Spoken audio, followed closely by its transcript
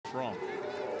from to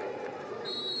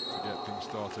get things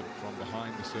started from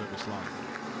behind the service line.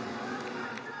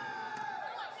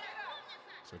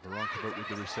 So Voronkova with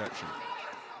the reception.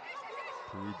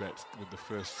 Perubets with the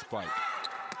first spike.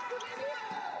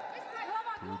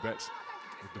 Perubets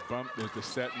with the bump, there's the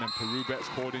set, and then Perubets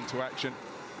called into action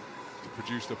to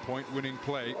produce the point-winning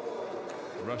play.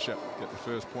 Russia get the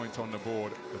first point on the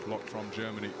board. The block from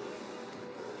Germany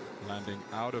landing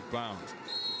out of bounds.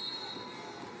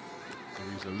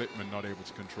 Louisa Littman not able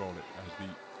to control it as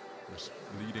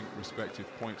the leading respective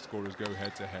point scorers go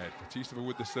head-to-head. Fetisova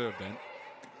with the serve then.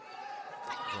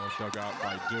 Well dug out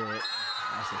by Dur.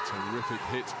 That's a terrific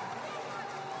hit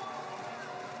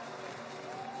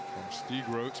from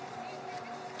Stigroth.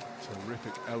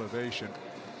 Terrific elevation.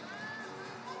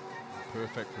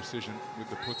 Perfect precision with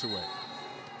the put-away.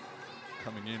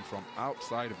 Coming in from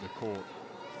outside of the court,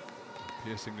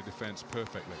 piercing the defense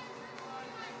perfectly.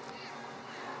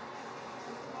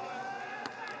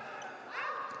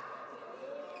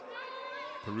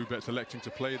 Perubets electing to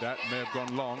play that, may have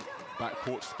gone long.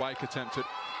 Backcourt spike attempted,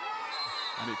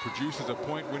 and it produces a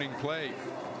point-winning play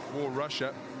for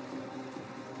Russia.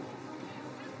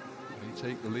 They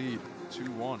take the lead,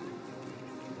 2-1.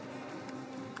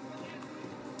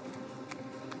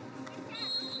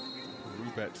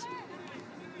 Perubets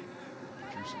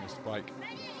producing a spike.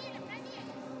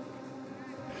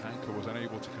 Hanka was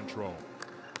unable to control.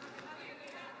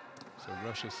 So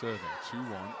Russia serving,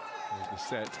 2-1. There's the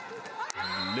set.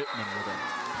 And Littman with a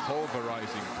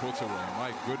pulverizing put-away.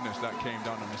 My goodness, that came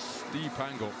down on a steep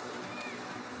angle.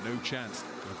 No chance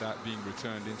of that being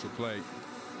returned into play.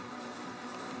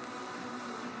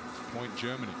 It's point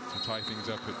Germany to tie things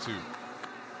up at 2.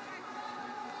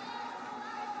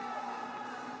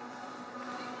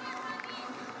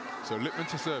 So Littman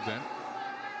to serve then.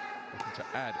 Looking to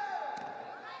add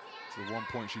to the 1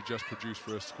 point she just produced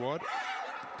for her squad.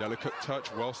 Delicate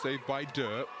touch, well saved by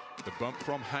Dur. The bump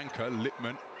from Hanka,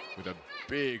 Littman with a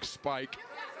big spike.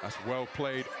 That's well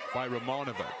played by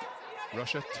Romanova.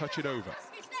 Russia touch it over.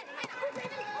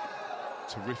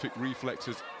 Terrific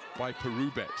reflexes by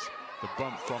Perubets. The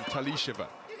bump from Talisheva.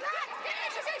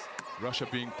 Russia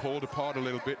being pulled apart a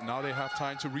little bit. Now they have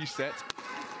time to reset.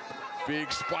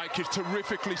 Big spike is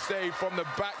terrifically saved from the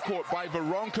backcourt by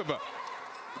Voronkova.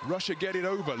 Russia get it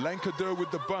over. Lenka Dur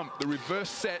with the bump, the reverse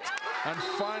set, and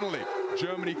finally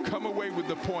Germany come away with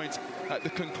the point at the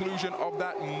conclusion of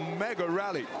that mega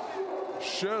rally.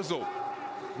 Scherzel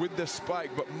with the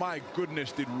spike, but my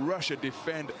goodness, did Russia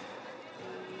defend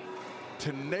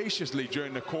tenaciously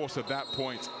during the course of that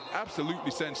point.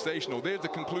 Absolutely sensational. There's the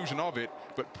conclusion of it,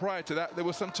 but prior to that there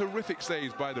were some terrific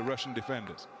saves by the Russian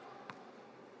defenders.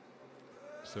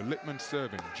 So Littman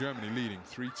serving, Germany leading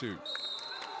 3-2.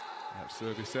 That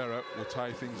service error will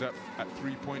tie things up at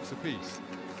 3 points apiece.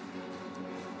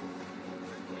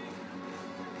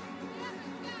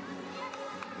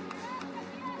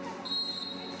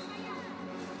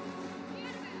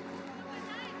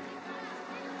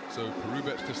 So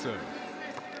Perubets to serve.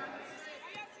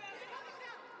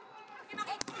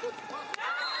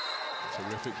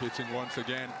 Terrific hitting once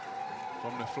again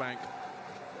from the flank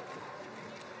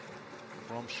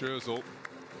from Scherzel.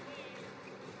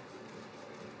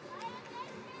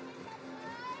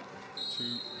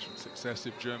 Two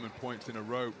successive German points in a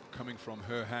row coming from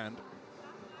her hand.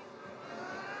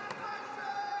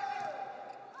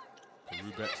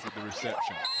 Perubets with the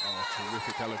reception. Oh,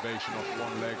 terrific elevation off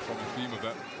one leg from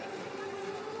Efimova.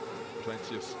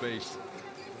 Plenty of space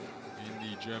in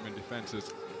the German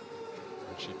defenses,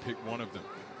 and she picked one of them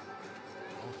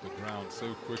off the ground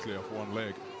so quickly off one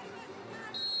leg.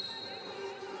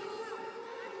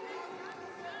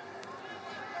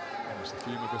 And it's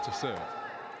Efimova to serve.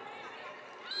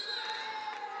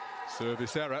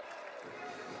 Service error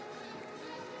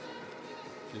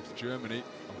gives Germany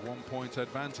a 1 point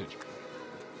advantage.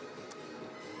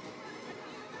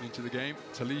 Into the game,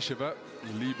 Talisheva,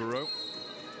 the libero.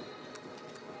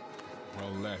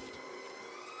 Well left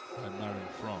by Marin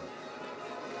From.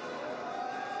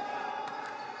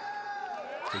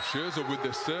 So Scherzel with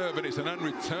the serve, and it's an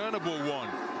unreturnable one.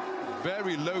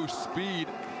 Very low speed,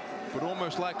 but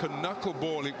almost like a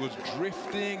knuckleball. It was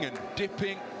drifting and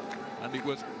dipping, and it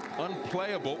was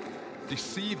unplayable,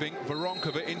 deceiving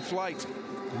Voronkova in flight.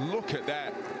 Look at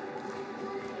that.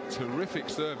 Terrific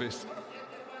service.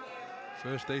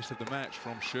 First ace of the match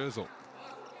from Scherzel.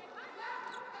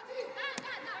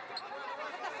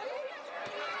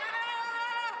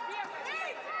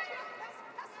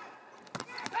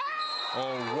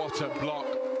 Oh, what a block.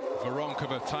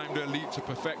 Voronkova timed her lead to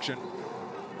perfection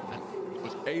and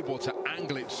was able to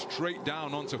angle it straight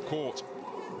down onto court.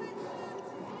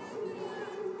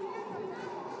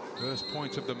 First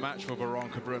point of the match for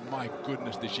Voronkova, and my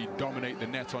goodness, did she dominate the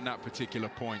net on that particular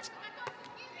point.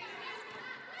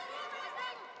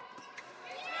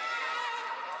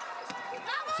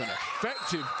 It's an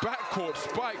effective backcourt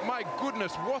spike. My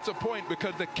goodness, what a point,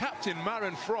 because the captain,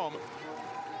 Maren from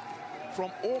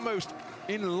almost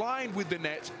in line with the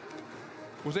net,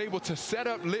 was able to set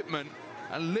up Lippmann,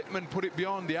 and Lippmann put it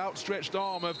beyond the outstretched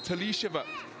arm of Talisheva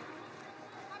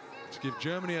to give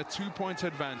Germany a 2-point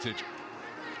advantage.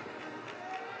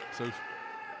 So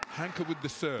Hanke with the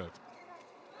serve,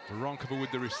 Voronkova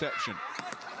with the reception,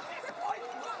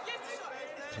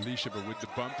 Talisheva with the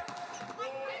bump.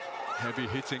 Heavy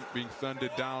hitting being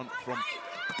thundered down from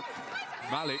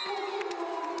Malik.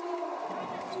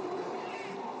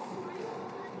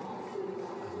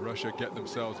 Russia get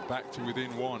themselves back to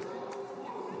within one.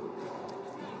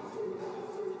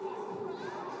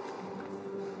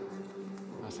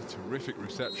 That's a terrific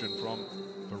reception from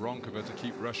Voronkova to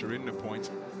keep Russia in the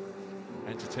point.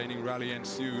 Entertaining rally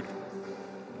ensued.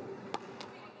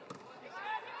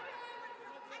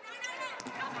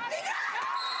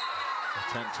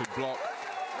 Attempted block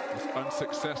was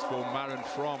unsuccessful. Maren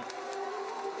from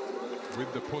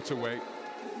with the put away.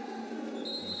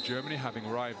 With Germany having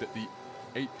arrived at the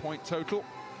 8-point total,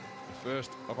 the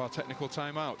first of our technical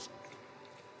timeouts.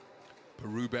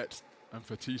 Perubets and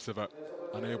Fetisova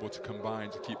unable to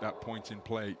combine to keep that point in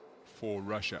play for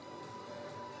Russia.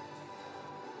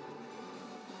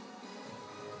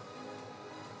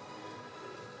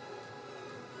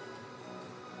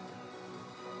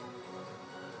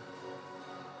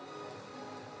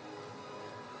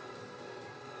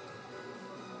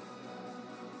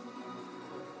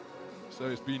 So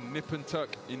it's been nip and tuck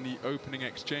in the opening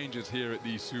exchanges here at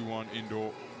the Suwon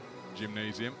Indoor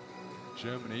Gymnasium.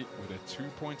 Germany with a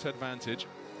 2-point advantage.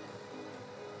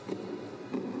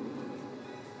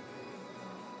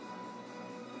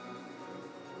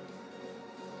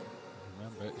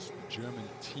 Remember, it's the German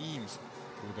teams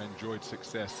who have enjoyed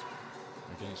success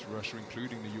against Russia,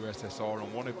 including the USSR,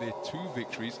 and one of their 2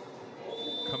 victories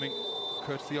coming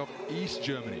courtesy of East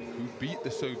Germany, who beat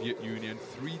the Soviet Union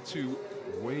 3-2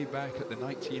 way back at the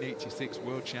 1986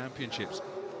 World Championships.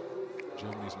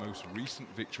 Germany's most recent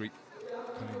victory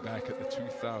coming back at the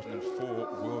 2004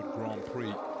 World Grand Prix,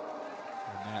 and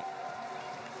that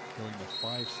going the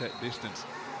 5-set distance.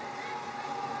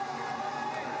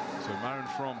 So Maren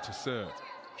from to serve.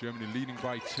 Germany leading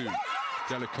by 2.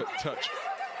 Delicate touch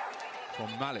from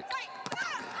Malik.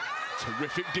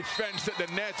 Terrific defense at the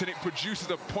net, and it produces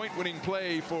a point-winning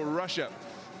play for Russia.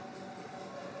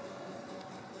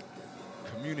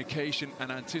 Communication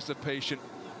and anticipation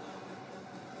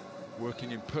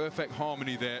working in perfect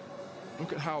harmony there.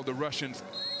 Look at how the Russians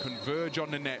converge on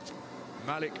the net.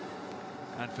 Malik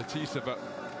and Fetisova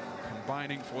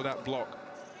combining for that block.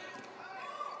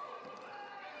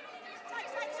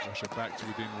 Russia back to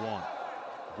within 1.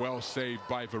 Well saved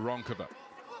by Voronkova.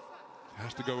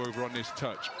 Has to go over on this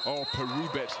touch. Oh,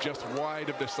 Perubets just wide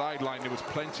of the sideline. There was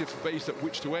plenty of space at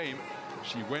which to aim.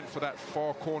 She went for that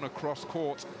far corner cross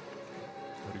court,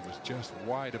 but it was just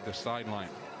wide of the sideline.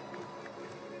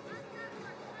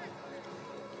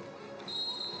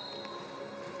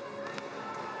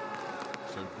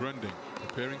 So Grunding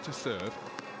preparing to serve.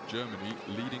 Germany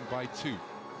leading by 2.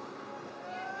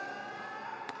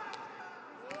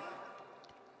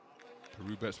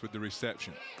 Perubets with the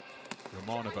reception.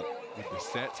 Romanova with the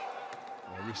set.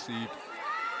 Well received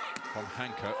from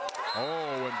Hanke.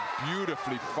 Oh, and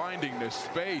beautifully finding the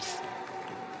space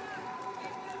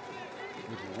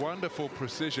with wonderful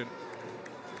precision.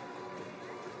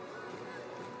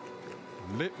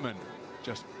 Lippmann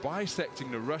just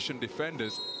bisecting the Russian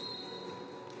defenders.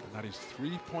 And that is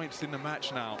 3 points in the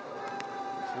match now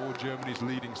for Germany's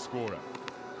leading scorer.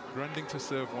 Grunding to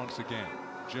serve once again.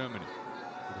 Germany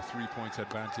with a 3-point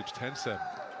advantage, 10-7.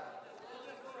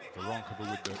 Voronkova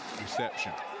with the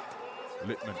reception.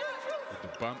 Lippmann with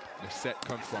the bump. The set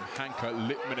comes from Hanke.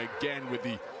 Lippmann again with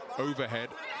the overhead.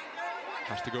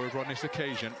 Has to go over on this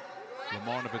occasion.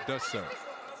 Romanova does so.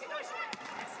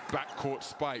 Backcourt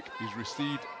spike is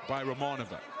received by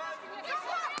Romanova.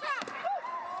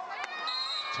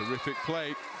 Terrific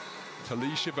play.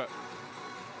 Talisheva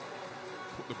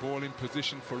put the ball in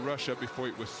position for Russia before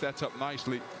it was set up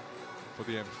nicely for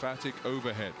the emphatic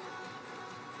overhead.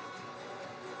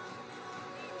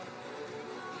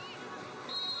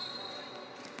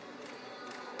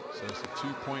 So it's a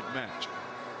 2-point match.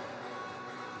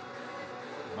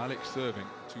 Malik serving,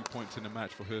 2 points in the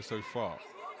match for her so far.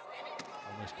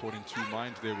 Almost caught in 2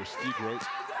 minds there with Stigroth.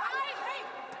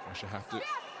 Russia have to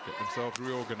get themselves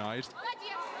reorganized.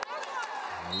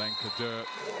 Alenka Dur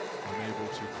unable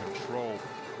to control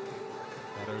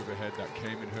That overhead that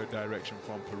came in her direction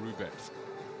from Perubets.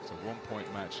 It's a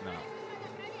 1-point match now.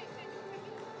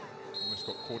 Almost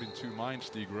got caught in two minds,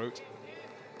 Stieg wrote.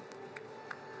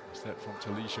 A set from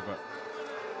Talisheva.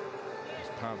 Was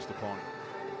pounced upon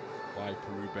by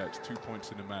Perubets. 2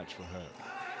 points in the match for her.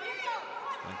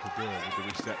 And Kadur with the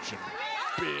reception.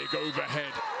 Big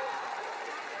overhead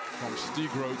from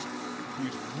Stigroth,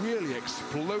 who's really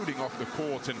exploding off the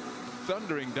court and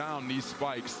thundering down these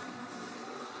spikes.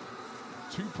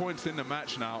 2 points in the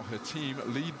match now. Her team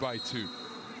lead by 2.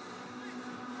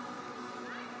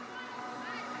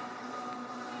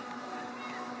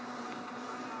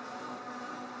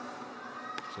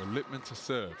 So Lippmann to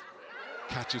serve.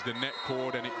 Catches the net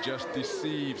cord and it just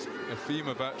deceives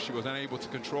Efimova. She was unable to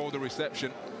control the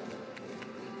reception.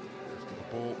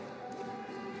 The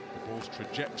ball's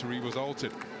trajectory was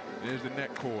altered. There's the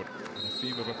net cord and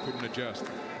Efimova couldn't adjust.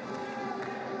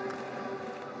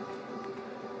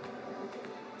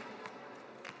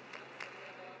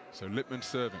 So Lippmann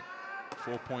serving.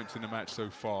 4 points in the match so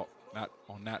far.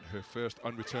 On that, her first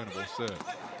unreturnable serve.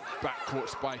 Backcourt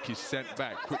spike is sent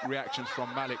back. Quick reactions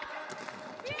from Malik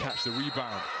to catch the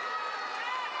rebound.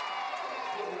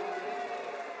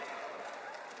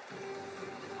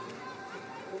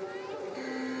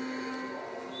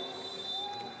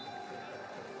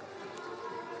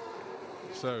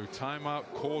 So timeout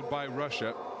called by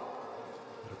Russia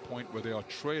at a point where they are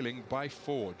trailing by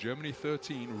 4. Germany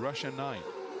 13, Russia 9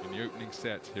 in the opening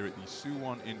set here at the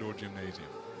Suwon Indoor Gymnasium.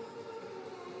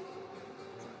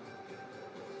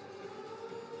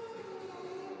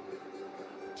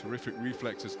 Terrific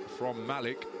reflexes from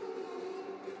Malik.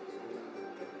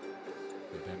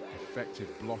 But then effective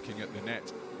blocking at the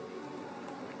net.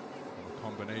 And a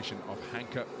combination of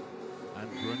Hanke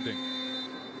and Grunding.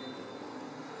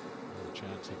 No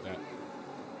chance of that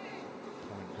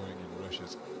point going in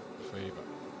Russia's favor.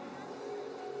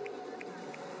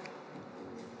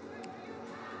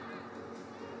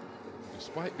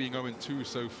 Despite being 0-2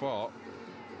 so far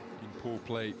in pool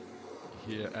play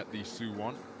here at the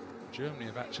Suwon, Germany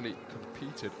have actually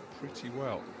competed pretty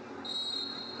well.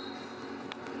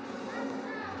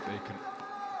 If they can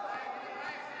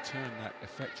turn that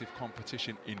effective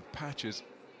competition in patches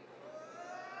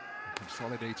and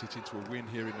consolidate it into a win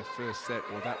here in the first set,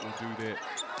 well, that will do their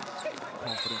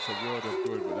confidence a world of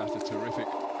good. But that's a terrific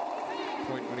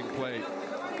point-winning play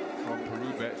from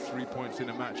Perubet. 3 points in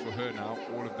a match for her now,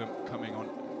 all of them coming on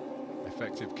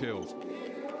effective kills.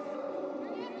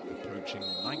 Approaching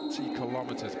 90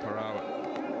 kilometers per hour.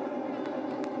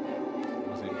 It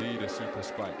was indeed a super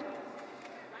spike.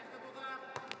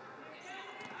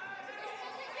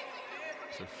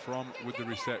 So From with the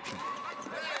reception.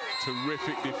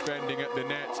 Terrific defending at the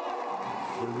net.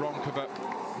 Voronkova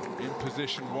in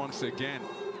position once again.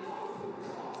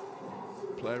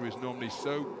 Player is normally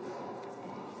so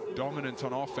dominant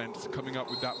on offense, coming up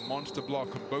with that monster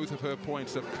block, and both of her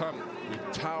points have come with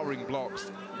towering blocks.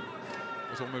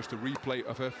 It was almost a replay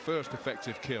of her first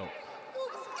effective kill.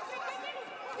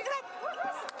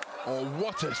 Oh,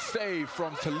 what a save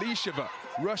from Talisheva.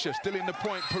 Russia still in the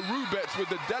point. Perubets with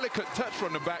the delicate touch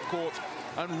from the backcourt,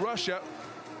 and Russia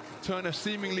turn a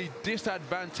seemingly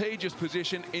disadvantageous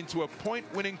position into a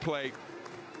point-winning play.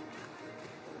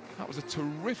 That was a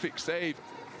terrific save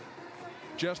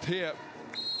just here.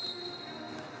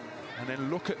 And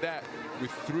then look at that, with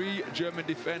 3 German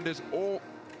defenders all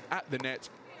at the net.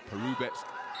 Perubets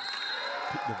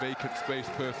picked the vacant space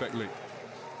perfectly.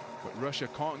 But Russia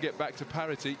can't get back to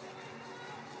parity.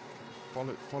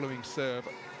 Following serve,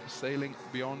 sailing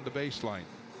beyond the baseline.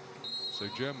 So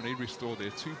Germany restore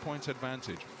their 2-point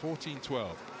advantage,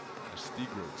 14-12, as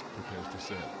Stigroth prepares to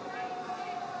serve.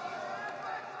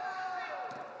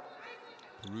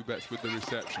 Perubets with the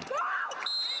reception.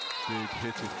 Big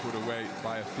hit is put away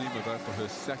by Efimova for her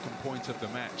second point of the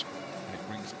match. And it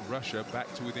brings Russia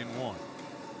back to within 1.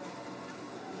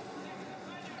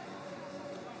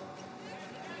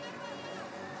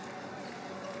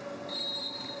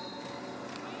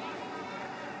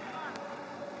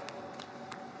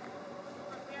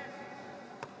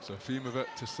 So Efimova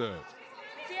to serve.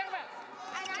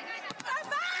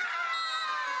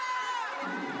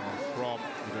 From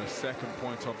the second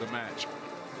point of the match.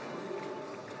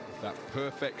 That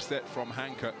perfect set from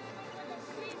Hanke.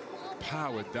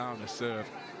 Powered down the serve,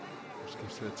 which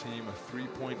gives her team a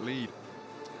 3-point lead.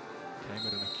 Came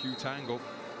at an acute angle.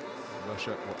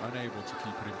 Russia were unable to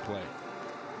keep it in play.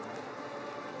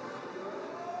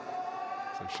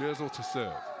 So Scherzel to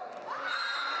serve.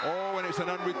 Oh, and it's an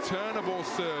unreturnable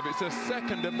serve. It's a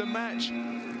second of the match.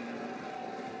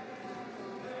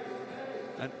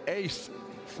 An ace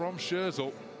from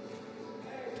Scherzel.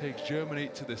 takes Germany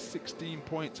to the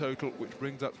 16-point total, which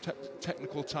brings up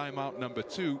technical timeout number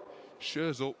 2.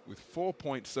 Scherzel with 4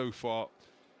 points so far,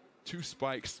 2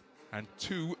 spikes and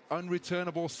 2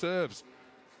 unreturnable serves.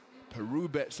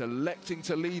 Perubets electing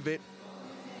to leave it,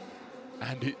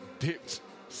 and it dipped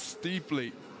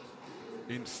steeply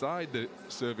inside the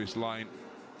service line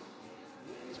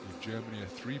to give Germany a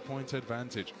 3-point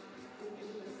advantage.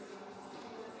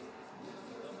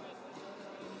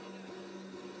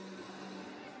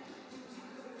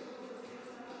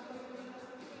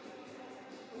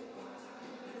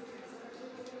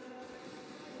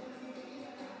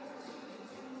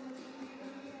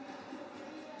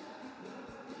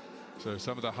 So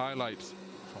some of the highlights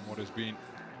from what has been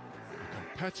a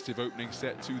competitive opening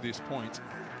set to this point.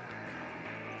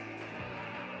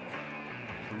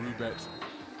 Perubets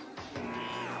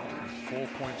with 4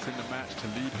 points in the match to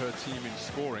lead her team in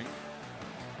scoring.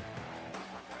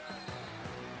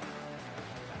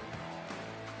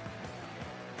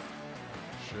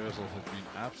 Scherzel has been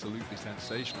absolutely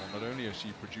sensational. Not only has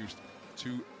she produced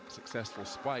 2 successful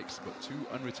spikes, but 2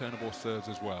 unreturnable serves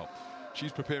as well.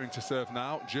 She's preparing to serve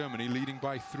now. Germany leading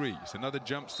by 3. It's another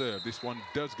jump serve. This one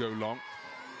does go long.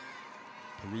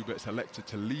 Perubets elected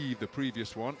to leave the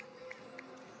previous one,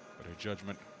 but her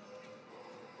judgment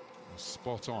was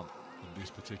spot on in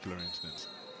this particular instance.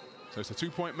 So it's a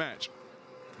 2-point match.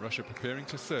 Russia preparing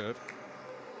to serve.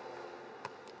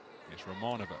 It's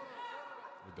Romanova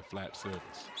with the flat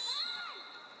service.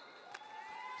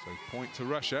 So point to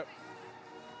Russia.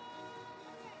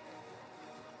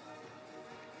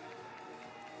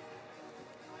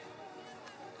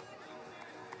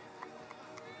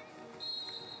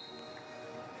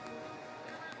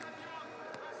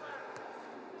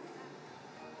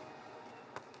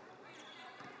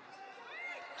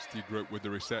 Grope with the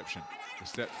reception. The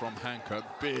set from Hanke.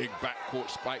 Big backcourt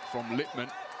spike from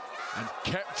Littman. And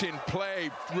kept in play.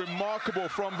 Remarkable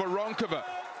from Voronkova.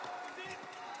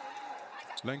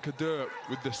 Lenka Dur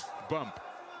with this bump.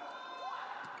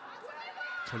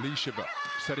 Talisheva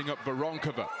setting up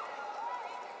Voronkova.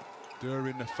 Dur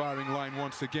in the firing line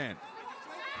once again.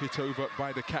 Hit over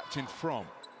by the captain from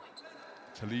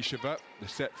Talisheva. The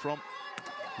set from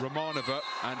Romanova.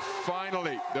 And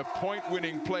finally, the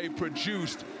point-winning play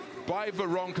produced by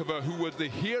Voronkova, who was the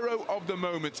hero of the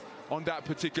moment on that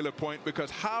particular point, because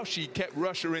how she kept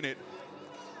Russia in it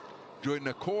during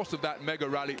the course of that mega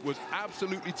rally was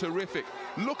absolutely terrific.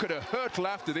 Look at her hurtle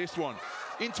after this one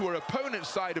into her opponent's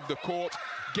side of the court,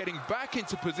 getting back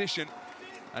into position,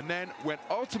 and then when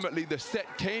ultimately the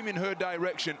set came in her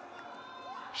direction,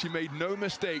 she made no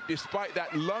mistake. Despite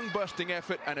that lung-busting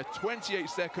effort and a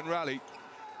 28-second rally,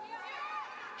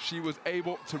 she was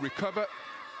able to recover.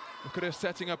 Look at her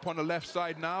setting up on the left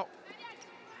side now.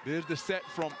 There's the set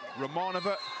from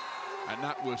Romanova, and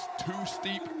that was too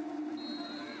steep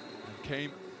and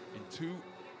came in too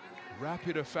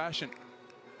rapid a fashion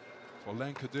for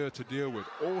Lenka Dur to deal with.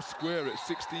 All square at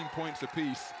 16 points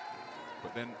apiece,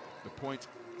 but then the point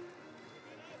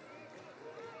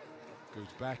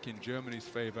goes back in Germany's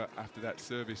favor after that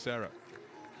service error.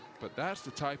 But that's the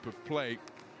type of play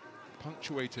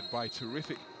punctuated by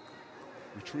terrific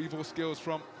retrieval skills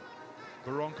from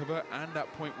Voronkova and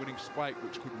that point-winning spike,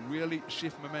 which could really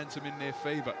shift momentum in their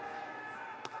favor.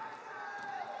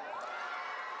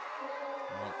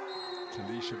 Well,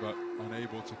 Talisheva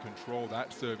unable to control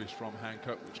that service from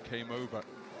Hanke, which came over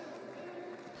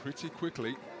pretty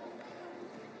quickly.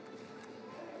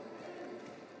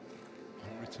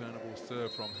 Unreturnable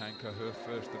serve from Hanke, her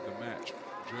first of the match.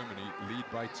 Germany lead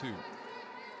by 2.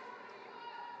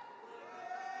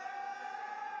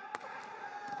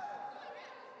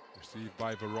 Received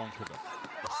by Voronkova.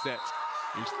 The set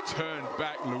is turned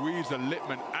back. Louisa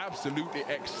Littman absolutely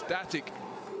ecstatic,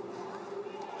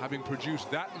 having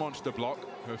produced that monster block,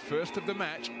 her first of the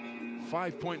match.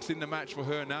 5 points in the match for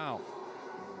her now.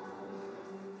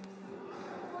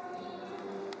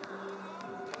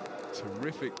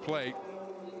 Terrific play.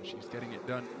 She's getting it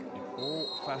done in all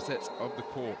facets of the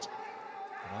court.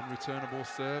 An unreturnable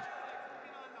serve.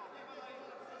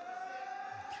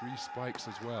 And 3 spikes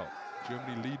as well.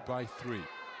 Germany lead by 3.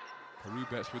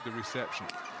 Perubets with the reception.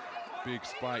 Big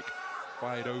spike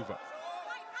fired over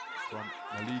from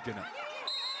Maligina.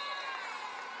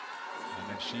 And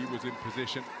then she was in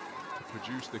position to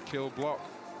produce the kill block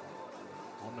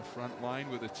on the front line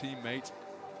with a teammate.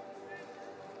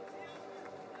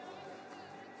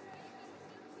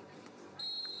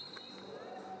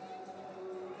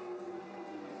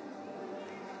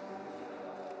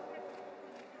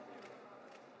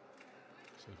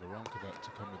 So Voronkova to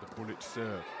come with a bullet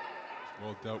serve.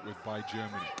 Well dealt with by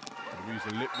Germany. Louisa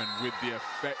Littman with the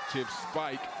effective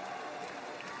spike.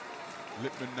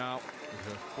 Lippmann now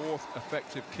with her fourth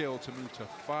effective kill to move to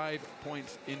 5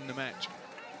 points in the match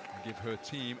and give her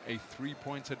team a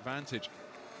 3-point advantage,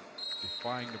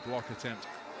 defying the block attempt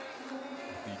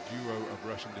of the duo of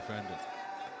Russian defenders.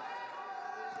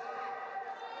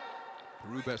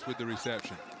 Perubets with the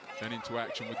reception, then into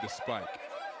action with the spike.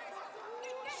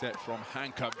 Set from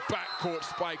Hanka, backcourt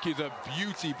spike is a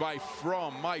beauty by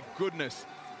From, my goodness.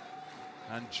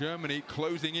 And Germany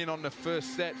closing in on the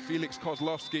first set. Felix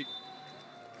Kozlowski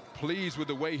pleased with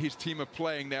the way his team are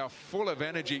playing. They are full of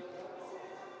energy,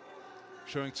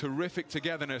 showing terrific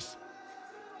togetherness.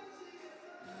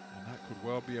 And that could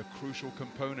well be a crucial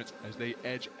component as they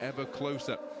edge ever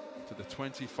closer to the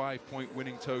 25-point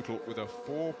winning total with a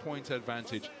 4-point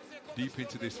advantage deep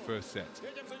into this first set.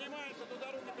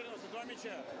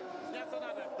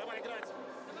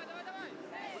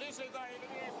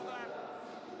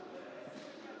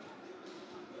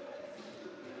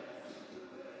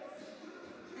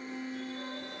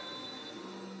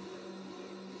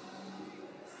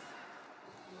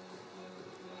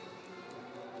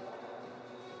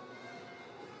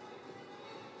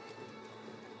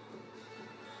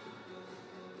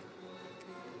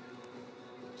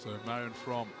 So Marion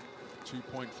From, 2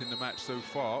 points in the match so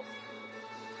far.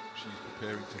 She's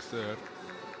preparing to serve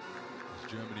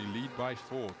as Germany lead by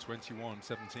 4,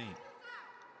 21-17.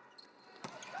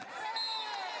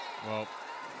 Well,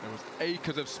 there was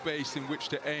acres of space in which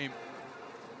to aim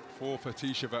for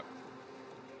Fetisova,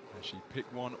 and she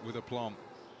picked one with aplomb.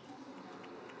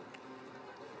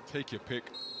 Take your pick.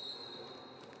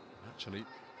 Actually,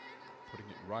 putting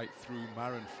it right through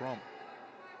Marion From.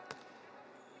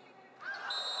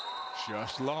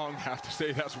 Just long, have to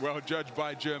say that's well judged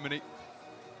by Germany.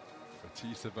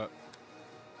 Fetisova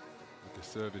with the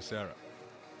service error.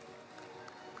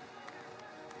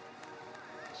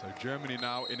 So Germany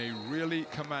now in a really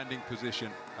commanding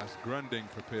position as Grunding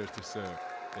prepares to serve.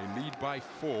 They lead by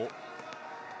 4.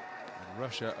 And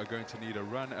Russia are going to need a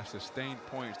run of sustained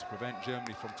points to prevent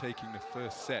Germany from taking the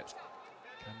first set.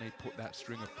 Can they put that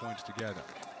string of points together?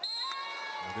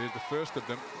 Well, there's the first of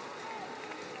them.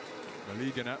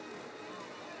 Maligina.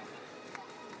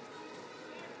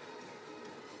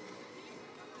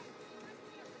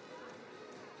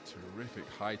 Terrific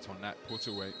height on that put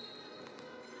away.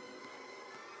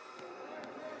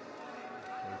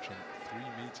 Approaching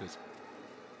 3 meters.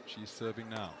 She's serving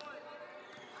now.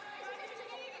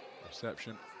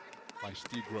 Reception by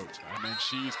Stigroth. And then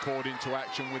she's called into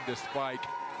action with the spike.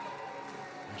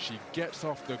 And she gets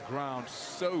off the ground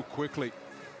so quickly.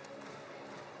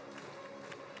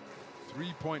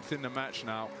 3 points in the match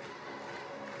now.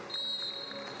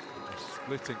 Just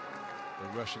splitting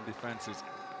the Russian defenses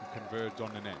who converged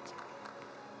on the net.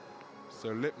 So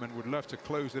Lippmann would love to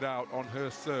close it out on her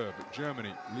serve.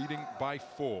 Germany leading by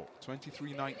 4,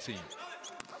 23-19.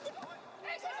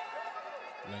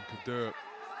 Lenka Dur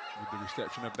with the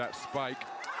reception of that spike.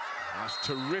 That's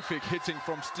terrific hitting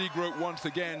from Stigroth once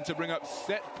again to bring up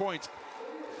set point.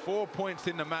 4 points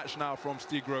in the match now from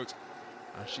Stigroth.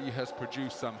 And she has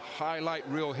produced some highlight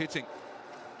reel hitting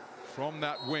from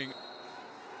that wing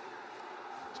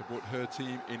to put her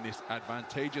team in this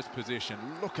advantageous position.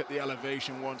 Look at the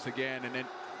elevation once again, and then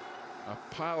a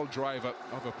pile driver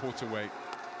of a put away.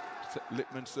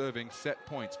 Lippmann serving set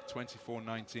point,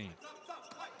 24-19.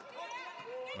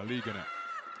 Maligina.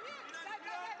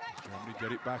 Germany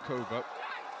get it back over.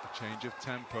 A change of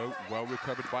tempo, well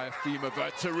recovered by Efimova,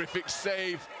 but a terrific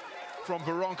save from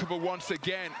Voronkova once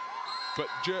again. But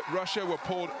Russia were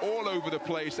pulled all over the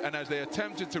place, and as they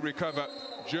attempted to recover,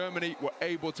 Germany were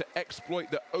able to exploit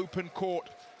the open court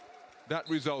that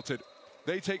resulted.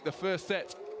 They take the first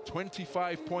set,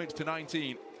 25 points to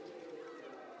 19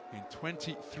 in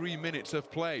 23 minutes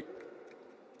of play.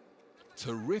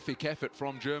 Terrific effort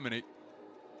from Germany.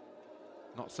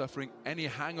 Not suffering any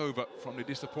hangover from the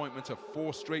disappointment of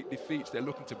 4 straight defeats. They're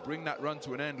looking to bring that run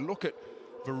to an end. Look at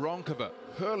Voronkova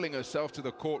hurling herself to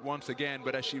the court once again,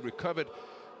 but as she recovered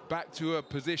back to her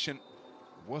position,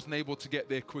 wasn't able to get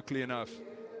there quickly enough.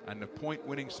 And the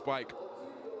point-winning spike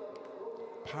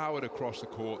powered across the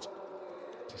court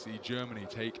to see Germany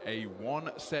take a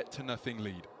 1-0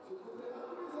 lead.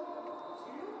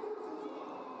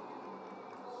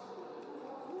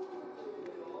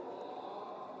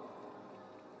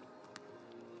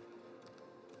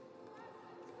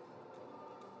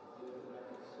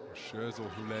 Scherzel,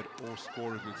 who led all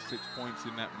scorers with 6 points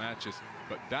in that matches,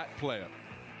 but that player,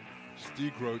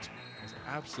 Stigroth, was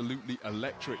absolutely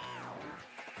electric.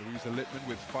 Louisa Lippmann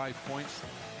with 5 points.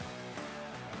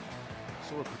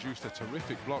 Saw her produce a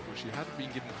terrific block, which she hadn't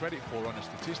been given credit for on a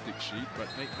statistics sheet, but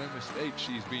make no mistake,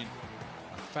 she's been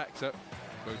a factor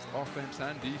both offense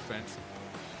and defense.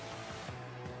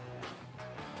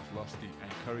 Losty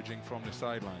encouraging from the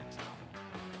sidelines.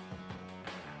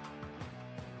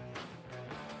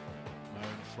 Marin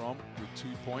From with 2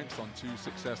 points on 2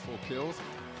 successful kills.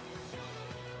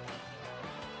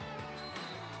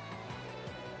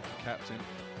 The captain,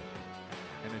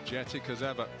 energetic as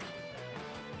ever,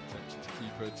 attempting to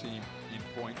keep her team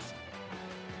in points.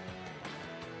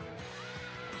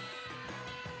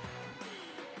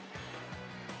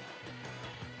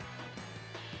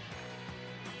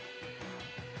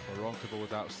 Voronkova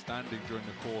was outstanding during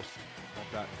the course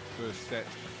of that first set.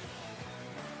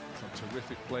 Some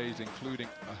terrific plays, including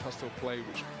a hustle play,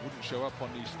 which wouldn't show up on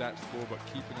these stats score, but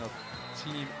keeping a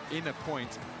team in a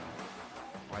point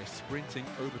by sprinting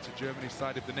over to Germany's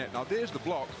side of the net. Now there's the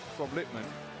block from Littmann,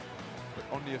 but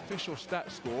on the official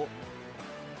stat score,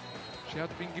 she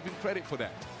hasn't been given credit for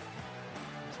that.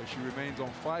 So she remains on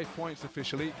 5 points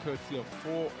officially, courtesy of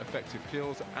 4 effective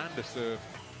kills and a serve.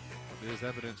 There's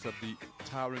evidence of the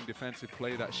towering defensive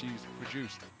play that she's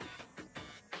produced.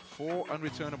 4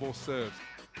 unreturnable serves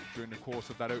during the course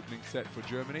of that opening set for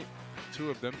Germany, 2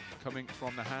 of them coming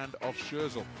from the hand of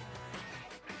Scherzel.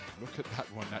 Look at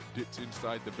that one that dipped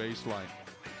inside the baseline.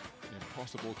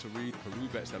 Impossible to read.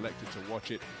 Perubets elected to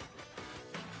watch it,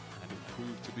 and it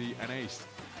proved to be an ace.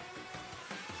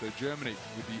 So Germany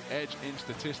with the edge in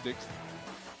statistics.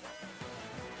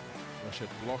 Russia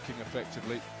blocking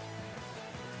effectively,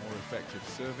 more effective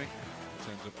serving in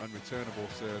terms of unreturnable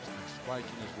serves, and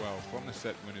spiking as well from the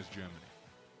set winners Germany.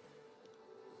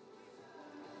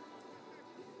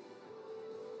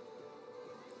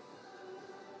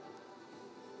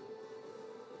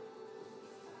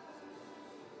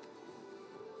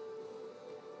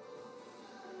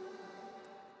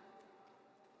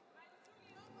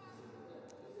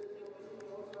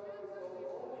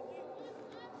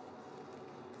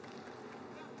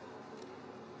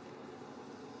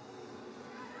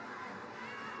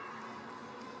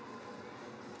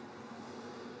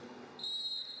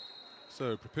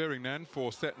 So preparing then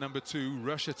for set number 2,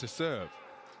 Russia to serve.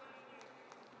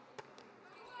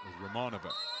 With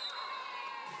Romanova.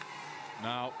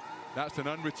 Now, that's an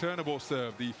unreturnable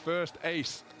serve, the first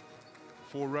ace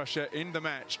for Russia in the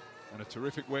match, and a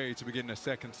terrific way to begin the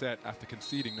second set after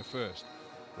conceding the first.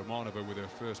 Romanova with her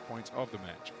first points of the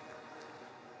match.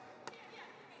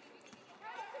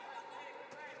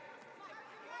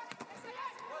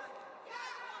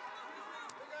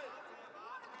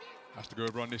 Has to go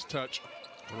over on this touch.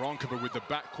 Voronkova with the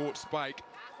backcourt spike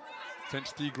sent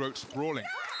Stigroth sprawling.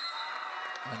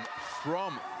 And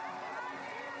From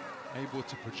able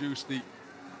to produce the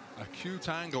acute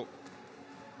angle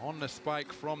on the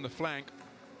spike from the flank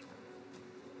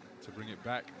to bring it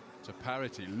back to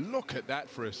parity. Look at that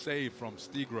for a save from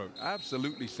Stigroth.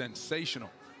 Absolutely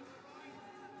sensational.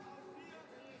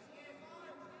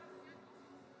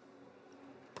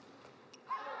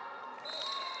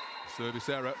 Service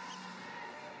error.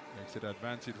 Makes it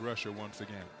advantage Russia once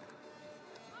again.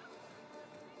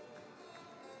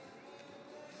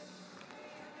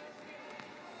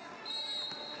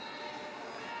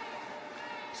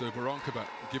 So Voronkova,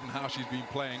 given how she's been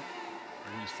playing,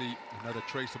 we see another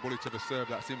traceability to the serve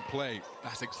that's in play.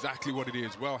 That's exactly what it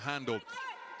is. Well handled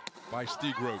by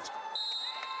Stigroth.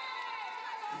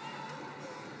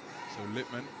 So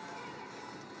Littmann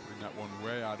putting that one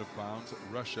way out of bounds.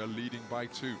 Russia leading by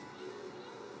 2.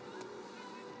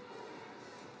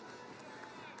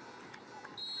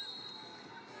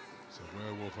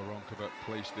 Where will Voronkova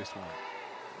place this one?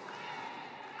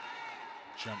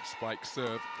 Jump spike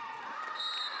serve.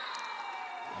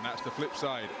 And that's the flip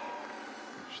side.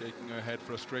 Shaking her head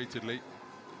frustratedly.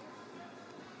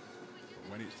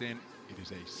 But when it's in, it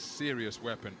is a serious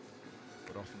weapon,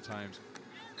 but oftentimes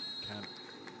can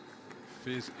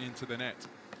fizz into the net.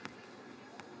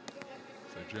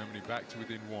 So Germany back to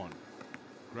within 1.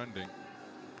 Grunding,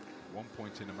 1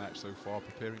 point in the match so far,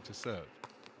 preparing to serve.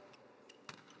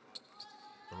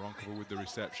 Voronkova with the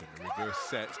reception. The reverse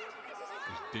set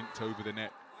is dinked over the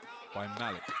net by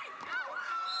Malik.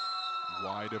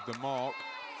 Wide of the mark.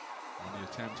 And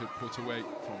the attempted put away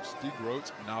from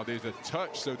Stigroth. Now there's a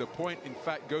touch, so the point in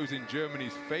fact goes in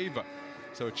Germany's favor.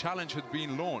 So a challenge has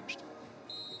been launched.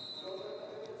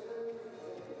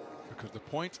 Because the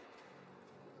point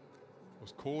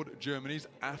was called Germany's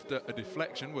after a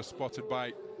deflection was spotted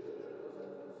by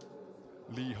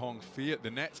Li Hongfei at the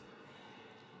net.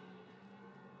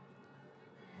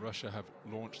 Russia have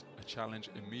launched a challenge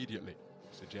immediately,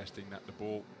 suggesting that the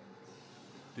ball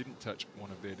didn't touch one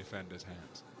of their defenders'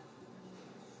 hands.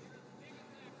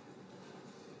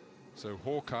 So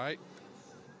Hawkeye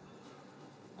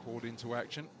called into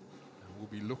action and will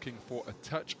be looking for a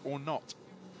touch or not.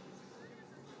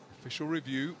 Official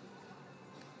review.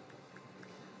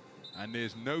 And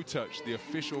there's no touch. The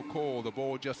official call, the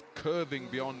ball just curving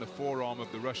beyond the forearm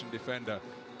of the Russian defender.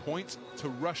 Point to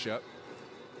Russia.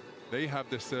 They have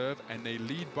the serve and they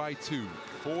lead by 2.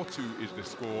 4-2 is the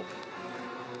score.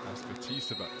 As for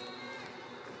Tisova,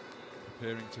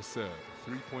 preparing to serve.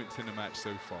 3 points in the match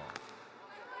so far.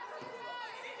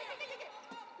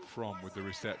 From with the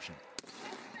reception.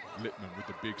 Lippmann with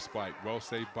the big spike. Well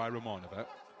saved by Romanova.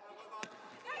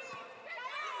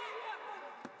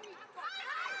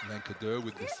 Lenka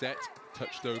with the set.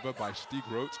 Touched over by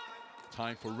Stigroth.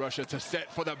 Time for Russia to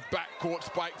set for the backcourt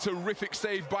spike. Terrific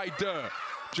save by Durr.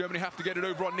 Germany have to get it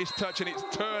over on this touch, and it's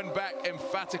turned back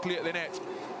emphatically at the net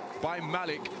by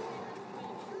Malik.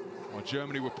 Well,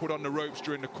 Germany were put on the ropes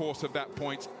during the course of that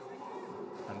point,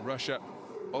 and Russia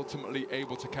ultimately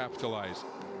able to capitalize.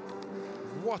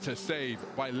 What a save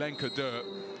by Lenka Durr.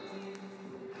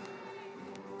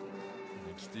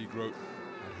 And Stigroth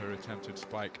had her attempted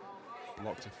spike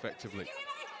blocked effectively.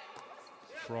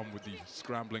 From with the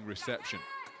scrambling reception,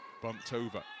 bumped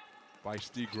over by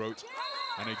Stigroth.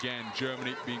 And again,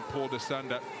 Germany being pulled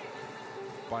asunder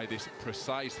by this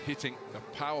precise hitting, the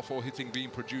powerful hitting being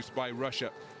produced by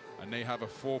Russia. And they have a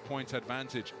 4-point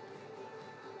advantage.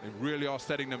 They really are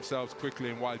setting themselves quickly,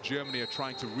 and while Germany are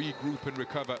trying to regroup and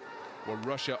recover, well,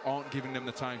 Russia aren't giving them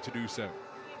the time to do so.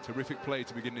 Terrific play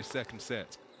to begin this second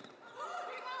set.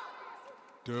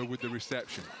 Durr with the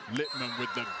reception. Lippmann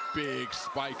with the big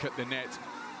spike at the net.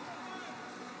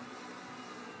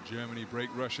 Germany break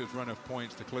Russia's run of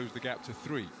points to close the gap to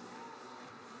 3.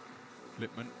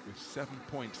 Lippmann with 7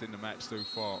 points in the match so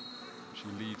far. She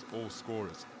leads all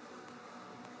scorers.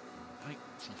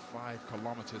 95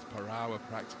 kilometers per hour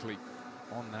practically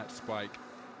on that spike.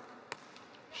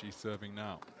 She's serving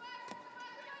now.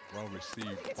 Well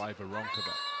received by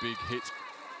Voronkova. Big hit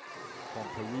from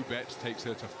Perubets, takes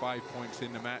her to 5 points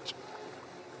in the match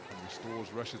and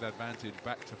restores Russia's advantage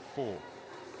back to 4.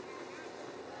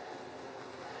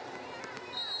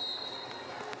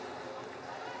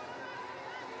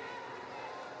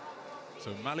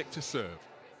 So Malik to serve.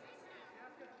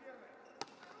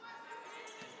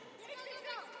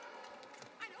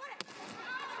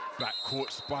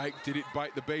 Backcourt spike, did it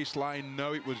bite the baseline?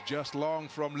 No, it was just long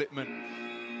from Lippmann.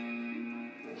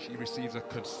 She receives a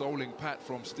consoling pat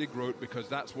from Stigroth because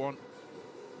that's one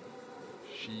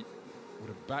she would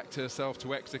have backed herself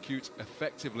to execute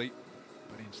effectively,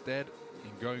 but instead,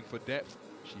 in going for depth,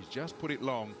 she's just put it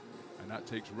long, and that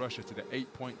takes Russia to the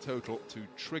 8-point total to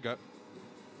trigger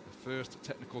the first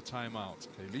technical timeout.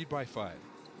 They lead by 5.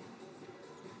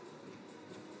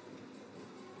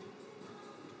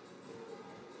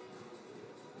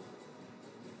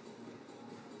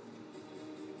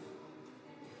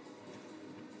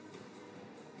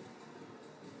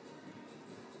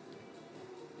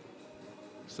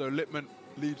 So Lippmann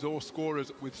leads all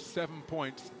scorers with 7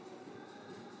 points,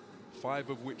 5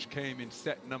 of which came in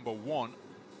set number 1.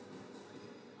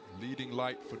 Leading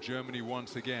light for Germany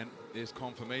once again is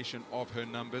confirmation of her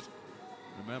numbers.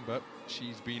 Remember,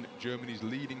 she's been Germany's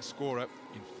leading scorer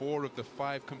in 4 of the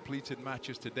 5 completed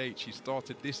matches to date. She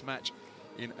started this match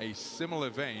in a similar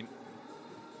vein.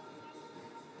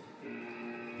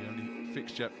 The only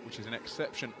fixture, which is an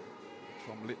exception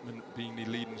from Lippmann being the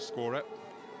leading scorer,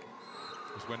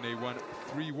 was when they won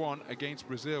 3-1 against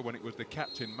Brazil, when it was the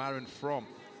captain, Maren From,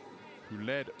 who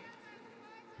led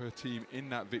her team in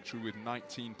that victory with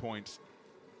 19 points.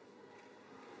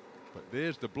 But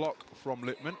there's the block from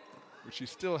Lippmann, which she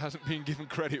still hasn't been given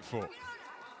credit for,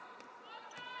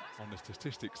 on the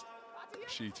statistics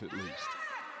sheet at least.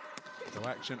 So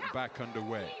action back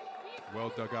underway.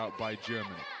 Well dug out by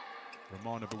Germany.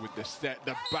 Romanova with the set,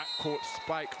 the backcourt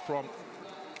spike from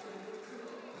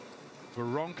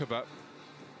Voronkova.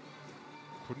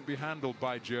 Couldn't be handled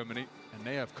by Germany, and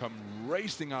they have come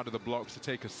racing out of the blocks to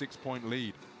take a 6-point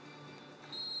lead.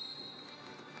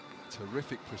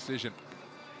 Terrific precision,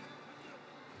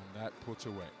 and that put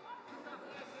away.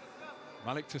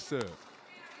 Malik to serve.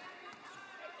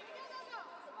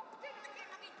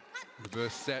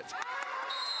 Reverse set.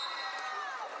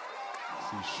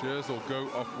 See Scherzel go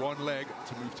off one leg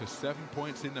to move to 7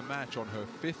 points in the match on her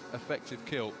 5th effective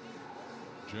kill.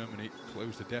 Germany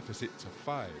closed the deficit to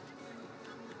 5.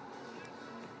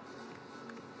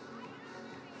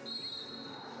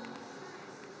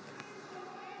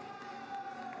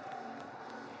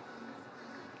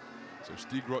 So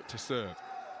Stigroth to serve.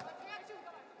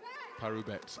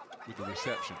 Perubets with the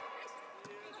reception.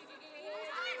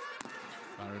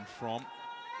 Maren From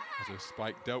has a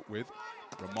spike dealt with.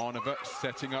 Romanova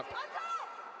setting up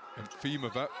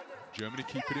Enfimova. Germany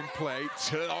keep it in play.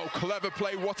 Oh, clever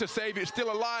play, what a save, it's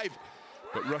still alive.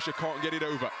 But Russia can't get it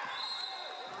over.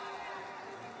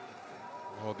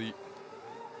 Oh, the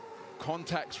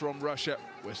contacts from Russia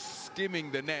were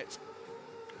skimming the net.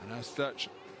 And as such,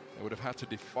 they would have had to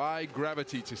defy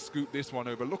gravity to scoop this one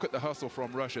over. Look at the hustle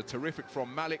from Russia, terrific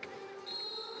from Malik.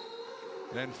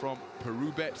 Then from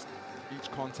Perubets, each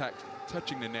contact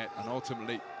touching the net, and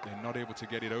ultimately they're not able to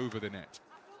get it over the net.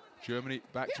 Germany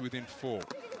back to within 4.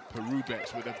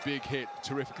 Perubets with a big hit,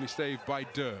 terrifically saved by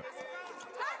Durr.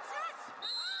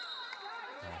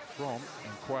 From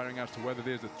inquiring as to whether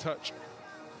there's a touch.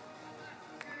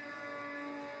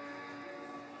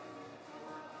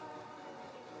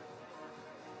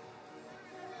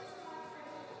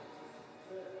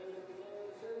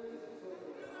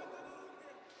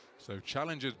 So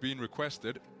challenge has been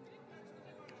requested.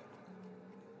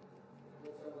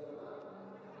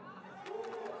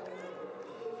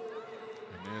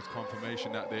 And there's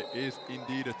confirmation that there is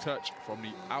indeed a touch from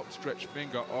the outstretched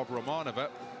finger of Romanova.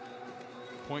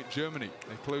 Point Germany,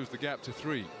 they close the gap to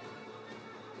 3.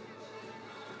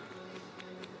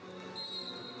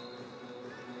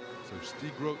 So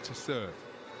Stigroth to serve.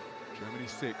 Germany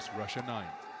 6, Russia 9,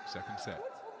 second set.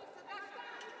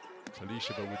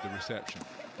 Talisheva with the reception.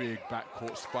 Big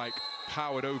backcourt spike,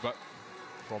 powered over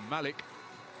from Malik.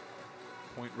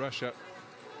 Point Russia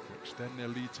to extend their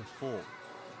lead to 4.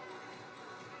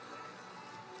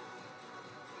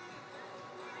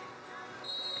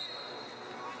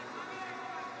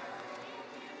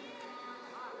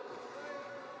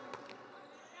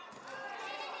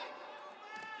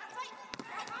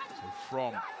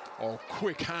 From, oh,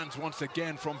 quick hands once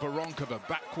again from Voronkova.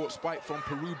 Backcourt spike from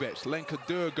Perubets. Lenka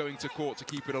Durr going to court to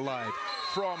keep it alive.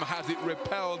 From has it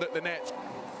repelled at the net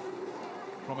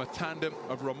from a tandem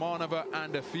of Romanova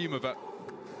and Efimova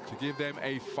to give them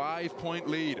a 5-point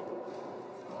lead.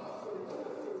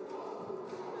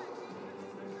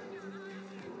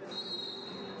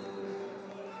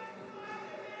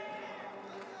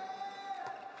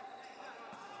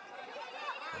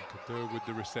 Lenka Durr with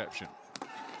the reception.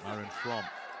 Marin From,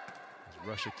 as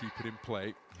Russia keep it in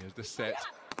play. Here's the set.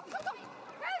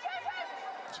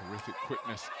 Terrific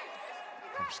quickness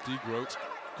from Stigroth.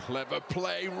 Clever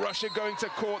play, Russia going to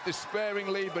court,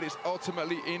 despairingly, but it's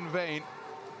ultimately in vain.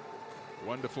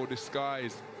 Wonderful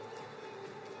disguise.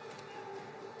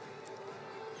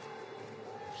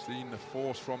 We've seen the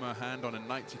force from her hand on a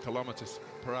 90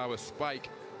 km/h spike.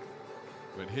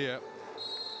 But here,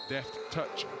 deft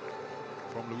touch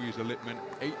from Louisa Littman.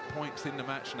 8 points in the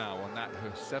match now on that,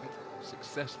 her 7th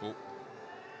successful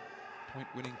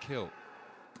point-winning kill.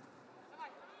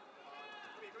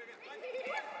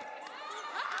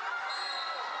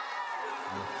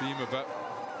 Efimova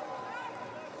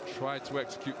tried to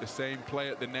execute the same play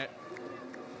at the net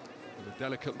with a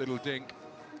delicate little dink.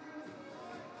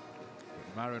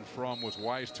 But Marin From was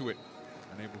wise to it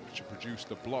and able to produce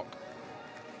the block.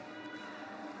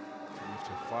 Move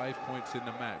to 5 points in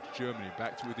the match. Germany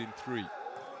back to within 3.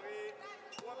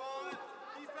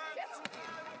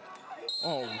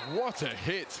 Oh, what a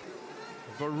hit.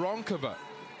 Voronkova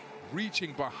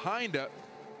reaching behind her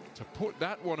to put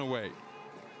that one away.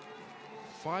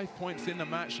 5 points in the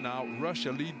match now.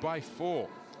 Russia lead by 4.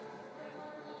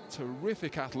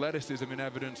 Terrific athleticism in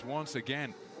evidence once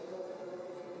again.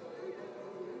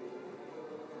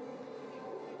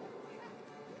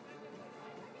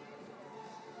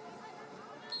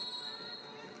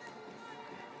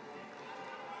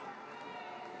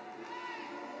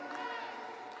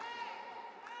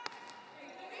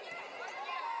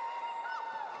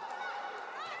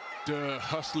 Durr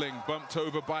hustling, bumped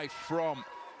over by From.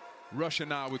 Russia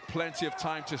now with plenty of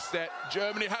time to set.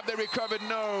 Germany, have they recovered?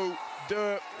 No.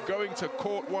 Durr going to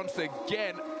court once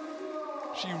again.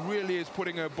 She really is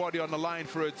putting her body on the line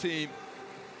for her team.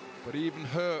 But even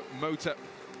her motor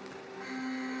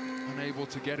unable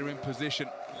to get her in position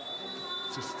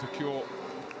to secure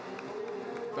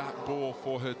that ball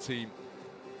for her team.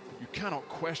 You cannot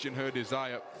question her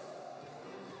desire.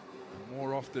 And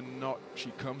more often than not, she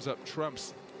comes up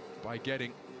trumps by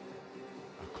getting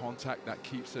a contact that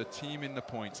keeps her team in the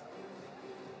point.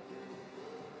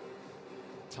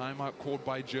 Timeout called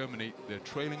by Germany. They're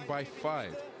trailing by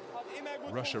 5.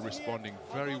 Russia responding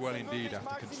very well indeed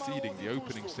after conceding the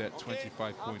opening set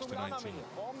 25 points to 19.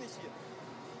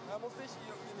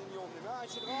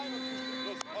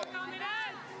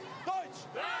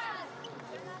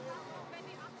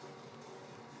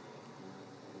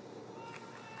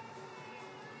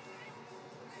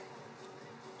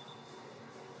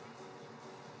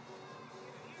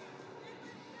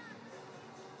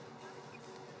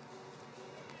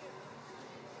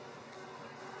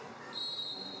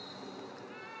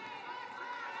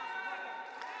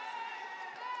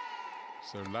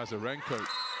 So Lazarenko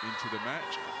into the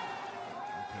match.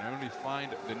 You can only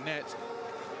find the net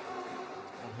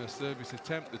on her service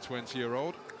attempt, the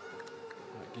 20-year-old.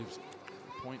 That gives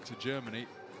a point to Germany.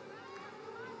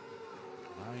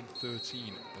 9-13,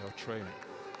 they are trailing.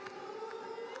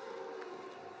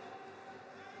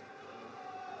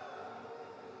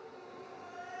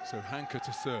 So Hanka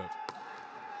to serve.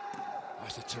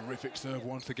 That's a terrific serve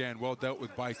once again. Well dealt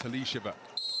with by Talisheva.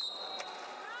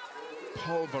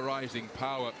 Pulverizing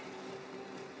power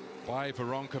by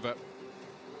Voronkova.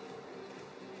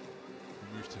 We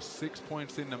move to 6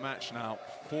 points in the match now.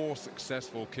 4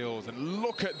 successful kills. And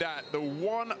look at that. The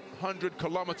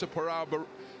 100-kilometer-per-hour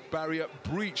barrier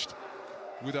breached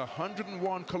with a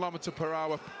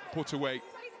 101-kilometer-per-hour put away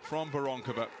from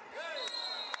Voronkova.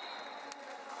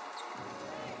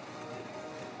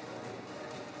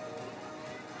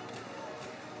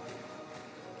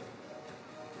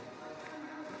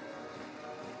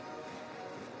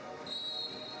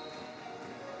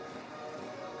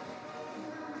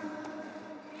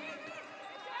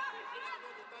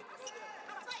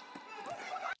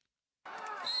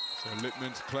 So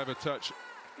Lippmann's clever touch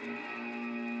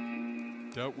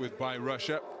dealt with by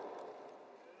Russia,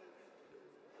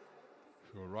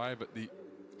 who arrive at the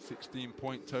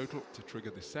 16-point total to trigger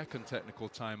the second technical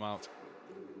timeout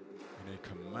in a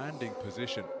commanding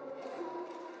position.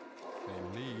 They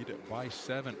lead by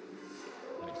 7,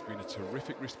 and it's been a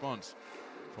terrific response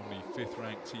from the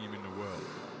 5th-ranked team in the world.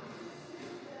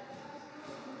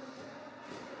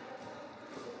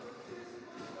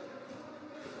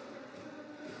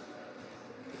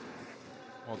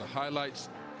 Well, the highlights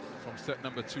from set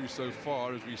number 2 so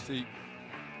far, as we see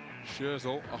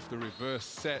Scherzel off the reverse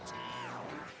set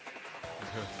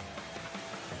with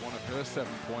one of her 7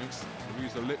 points.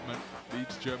 Louisa Lippmann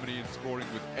leads Germany in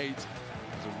scoring with 8. It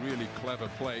was a really clever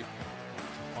play to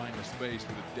find a space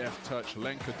with a deft touch.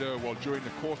 Lenka Durr, well, during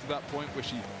the course of that point where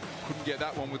she couldn't get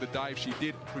that one with a dive, she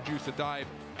did produce a dive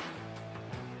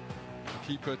to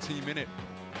keep her team in it.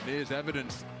 And there's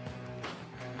evidence.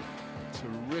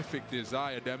 Terrific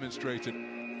desire demonstrated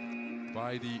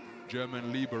by the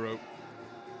German libero.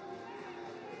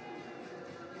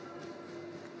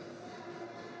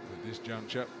 At this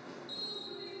juncture,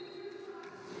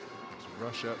 it's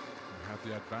Russia who have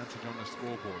the advantage on the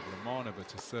scoreboard. Romanova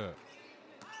to serve.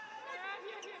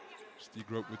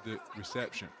 Stigrup with the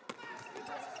reception.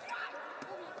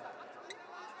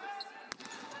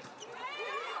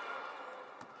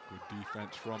 Good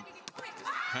defense from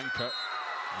Hanka.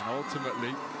 And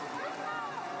ultimately,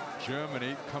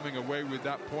 Germany coming away with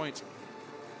that point.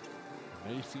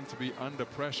 And they seem to be under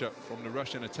pressure from the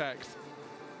Russian attacks.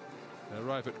 They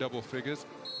arrive at double figures.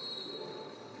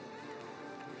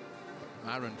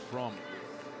 Marin from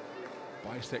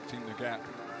bisecting the gap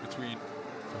between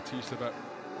Fetisova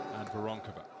and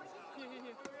Voronkova.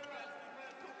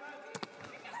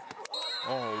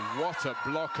 Oh, what a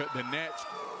block at the net.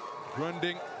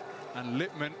 Grunding and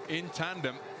Lippmann in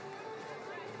tandem.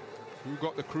 Who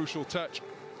got the crucial touch?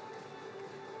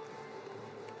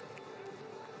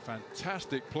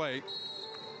 Fantastic play.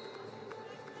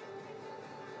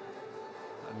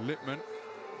 And Lippmann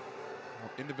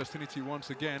in the vicinity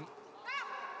once again.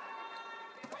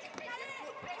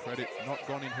 But credit not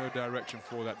gone in her direction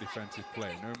for that defensive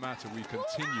play. No matter, we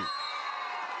continue.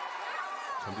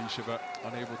 Talisheva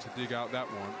unable to dig out that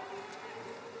one.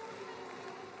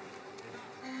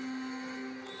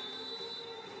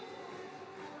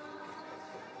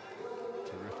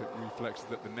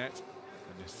 Reflexes at the net,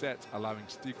 and the set allowing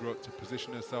Stigrup to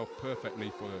position herself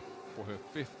perfectly for her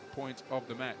 5th point of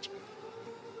the match.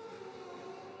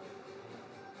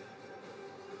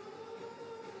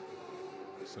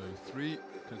 So 3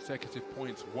 consecutive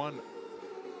points won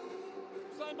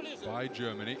by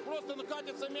Germany.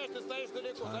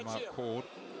 Timeout called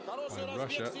by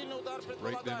Russia to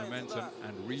break their momentum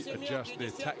and readjust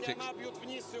their tactics as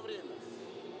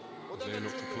they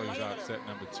look to close out set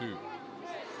number 2.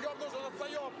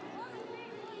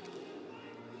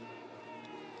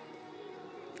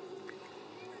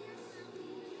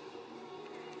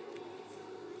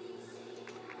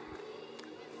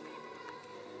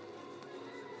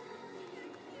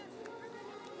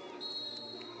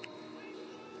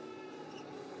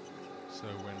 So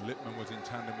when Lippmann was in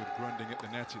tandem with Grunding at the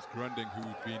net, it's Grunding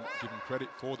who'd been given credit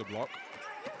for the block.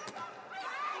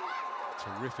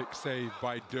 Terrific save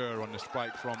by Durr on the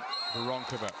spike from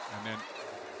Voronkova, and then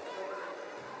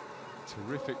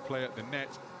terrific play at the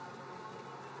net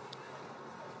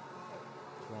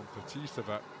from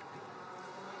Fetisova.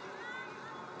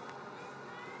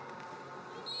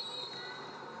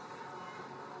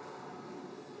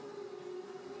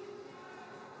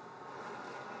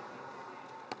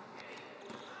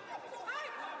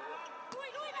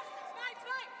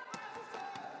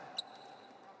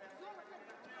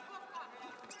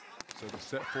 So the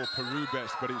set for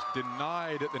Perubets, but it's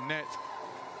denied at the net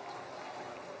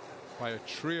by a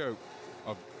trio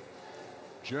of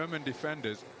German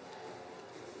defenders.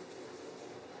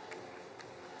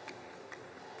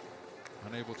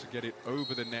 Unable to get it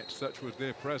over the net, such was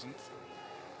their presence.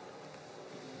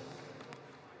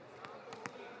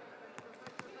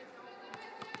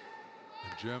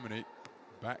 And Germany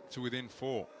back to within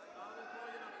 4.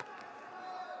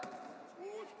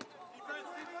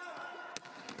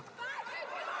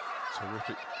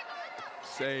 Terrific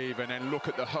save, and then look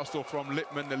at the hustle from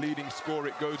Lippmann, the leading scorer.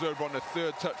 It goes over on the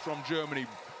third touch from Germany.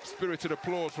 Spirited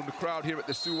applause from the crowd here at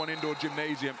the Suwon Indoor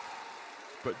Gymnasium.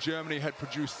 But Germany had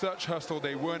produced such hustle,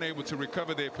 they weren't able to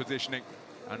recover their positioning,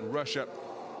 and Russia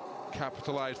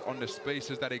capitalized on the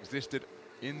spaces that existed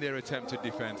in their attempted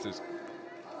defenses.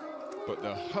 But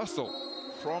the hustle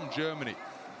from Germany,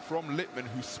 from Lippmann,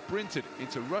 who sprinted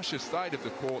into Russia's side of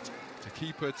the court to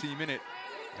keep her team in it,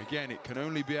 again, it can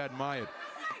only be admired.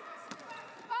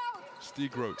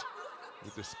 Stigroth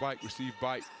with the spike received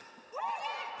by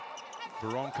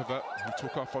Voronkova, who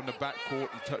took off on the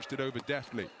backcourt and touched it over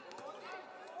deftly.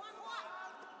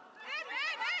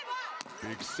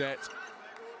 Big set.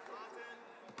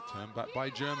 Turned back by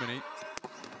Germany.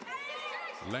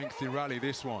 Lengthy rally,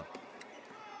 this one.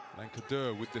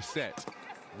 Lankadeur with the set.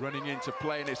 Running into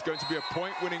play, and it's going to be a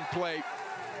point-winning play.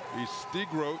 Is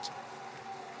Stigroth.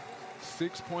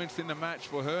 6 points in the match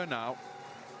for her now.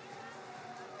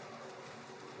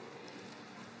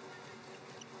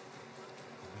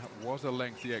 And that was a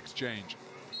lengthy exchange.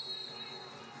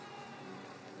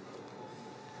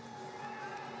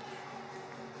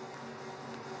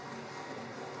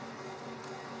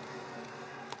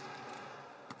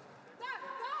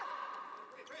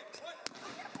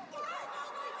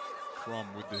 From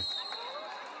with the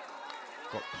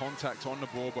got contact on the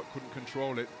ball but couldn't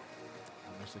control it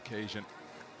on this occasion.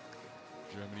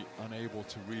 Germany unable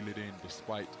to reel it in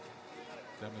despite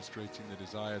demonstrating the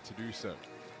desire to do so.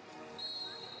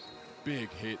 Big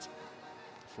hit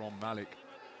from Malik.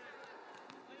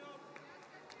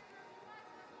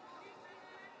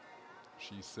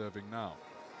 She's serving now.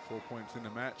 4 points in the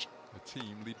match. The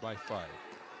team lead by 5.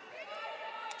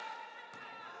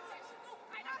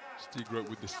 Stigroth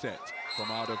with the set from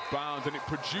out of bounds, and it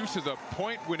produces a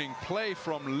point-winning play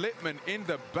from Lippmann in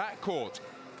the backcourt.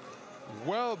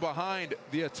 Well behind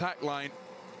the attack line.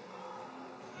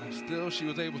 And still she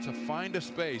was able to find a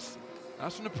space.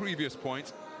 As from the previous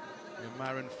point,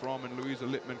 Maren From and Louisa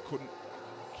Lippmann couldn't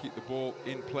keep the ball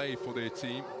in play for their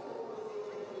team.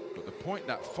 But the point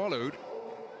that followed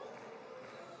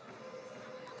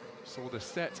saw the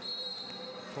set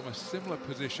from a similar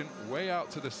position way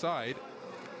out to the side.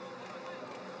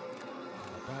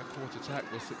 The backcourt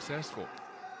attack was successful.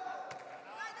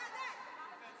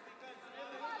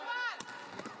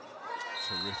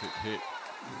 Terrific hit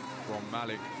from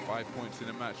Malik. 5 points in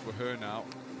the match for her now.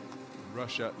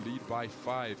 Russia lead by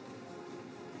 5.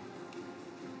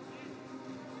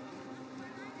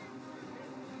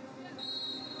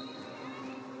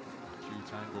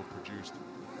 Acute angle produced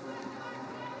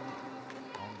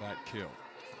on that kill.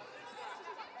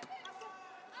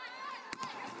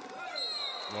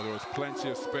 Well, there was plenty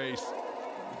of space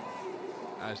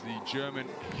as the German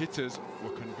hitters were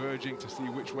converging to see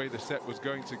which way the set was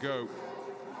going to go.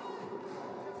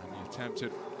 And the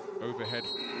attempted overhead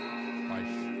by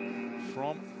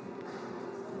From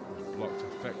was blocked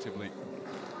effectively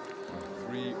by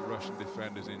 3 Russian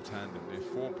defenders in tandem. They're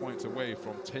 4 points away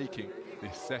from taking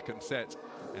this second set,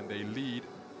 and they lead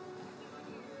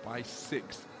by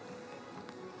 6.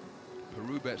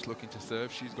 Perubets looking to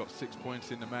serve. She's got 6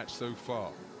 points in the match so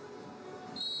far.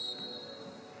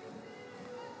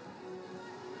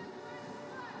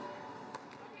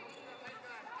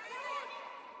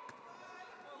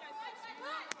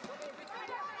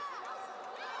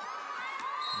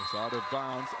 It's out of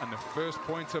bounds, and the first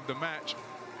point of the match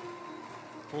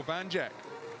for Vanjak.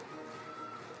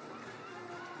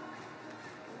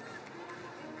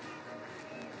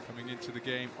 Coming into the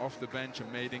game off the bench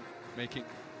and making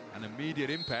an immediate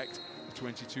impact, the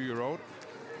 22-year-old.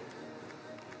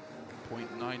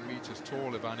 0.9 meters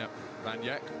tall, Ivana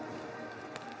Vanjak.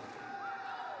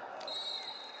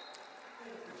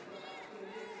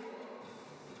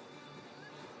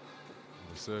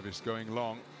 The service going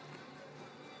long.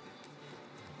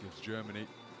 Gives Germany,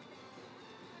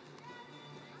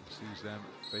 sees them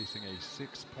facing a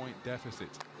 6-point deficit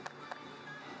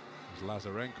as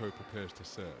Lazarenko prepares to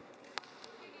serve.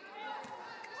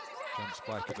 Jump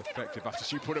spike is effective after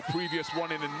she put a previous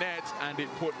one in the net, and it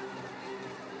put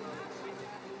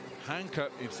Hanka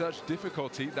in such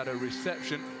difficulty that a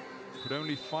reception could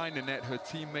only find the net. Her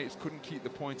teammates couldn't keep the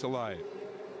point alive.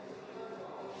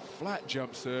 Flat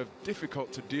jump serve,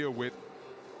 difficult to deal with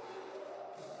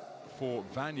for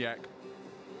Vanyak.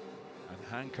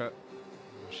 And Hanka,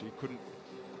 she couldn't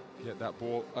get that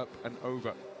ball up and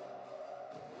over.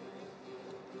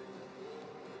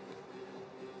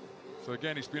 So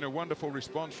again, it's been a wonderful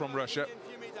response from Russia.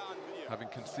 Having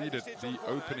conceded the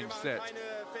opening set,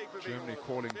 Germany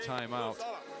calling timeout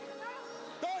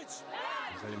as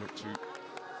they look to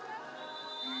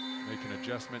make an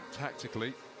adjustment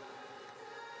tactically.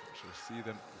 She'll see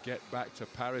them get back to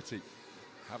parity.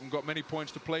 Haven't got many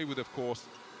points to play with, of course.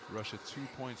 Russia 2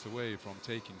 points away from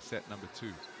taking set number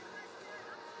 2.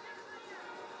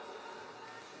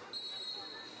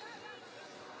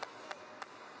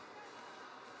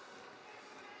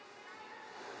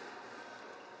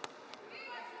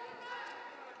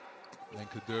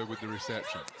 Lenka with the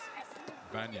reception.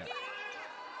 Vanyak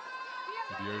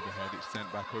with the overhead. It's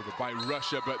sent back over by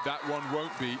Russia, but that one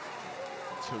won't be.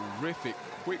 Terrific,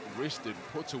 quick-wristed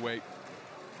put away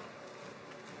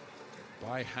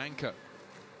by Hanka.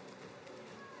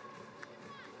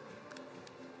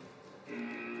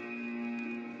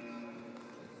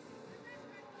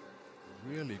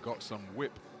 Really got some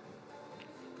whip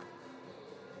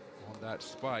on that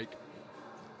spike,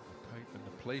 and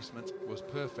the placement was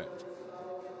perfect.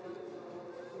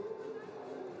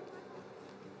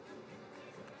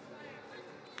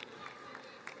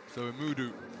 So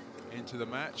Umudu into the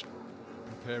match,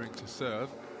 preparing to serve.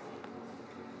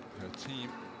 Her team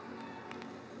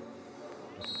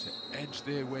looking to edge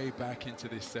their way back into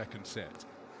this second set.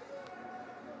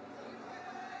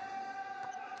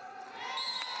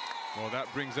 Well,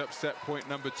 that brings up set point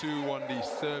number 2 on the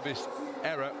service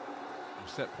error.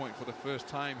 Set point for the first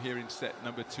time here in set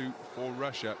number 2 for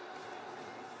Russia.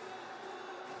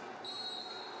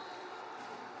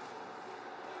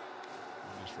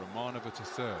 And it's Romanova to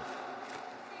serve.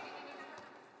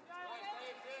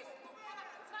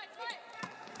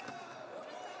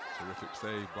 Terrific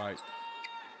save by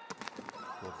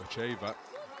Gorbacheva.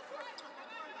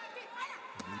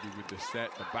 Moody with the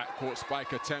set, the backcourt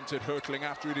spike attempted, hurtling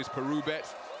after it is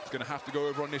Perubets. It's going to have to go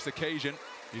over on this occasion.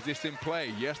 Is this in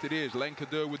play? Yes, it is. Lenka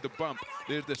with the bump.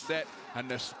 There's the set and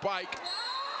the spike.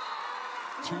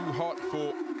 Too hot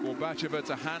for Gorbacheva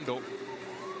to handle.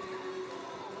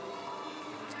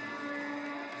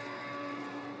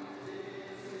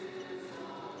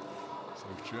 So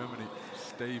Germany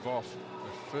stave off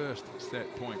the first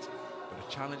set point, but a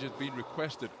challenge has been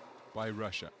requested by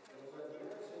Russia.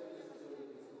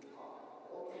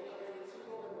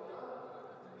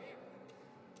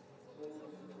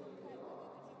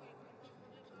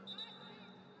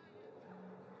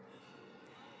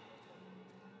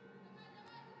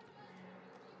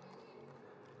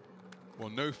 Well,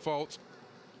 no fault,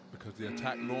 because the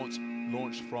attack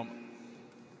launched from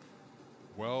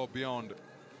well beyond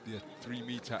the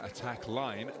 3-meter attack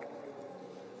line.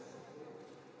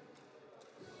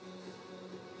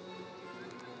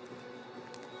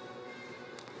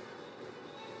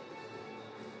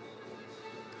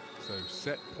 So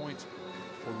set point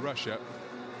for Russia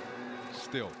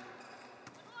still.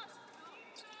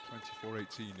 24-18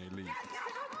 they lead.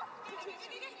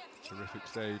 Terrific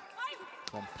save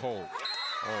from Paul.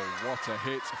 Oh, what a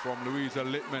hit from Louisa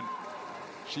Littman.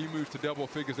 She moves to double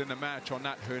figures in the match on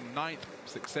that, her 9th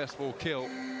successful kill.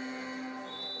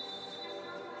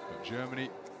 But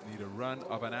Germany need a run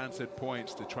of unanswered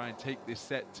points to try and take this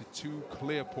set to 2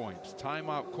 clear points.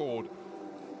 Timeout called.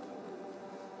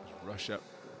 Russia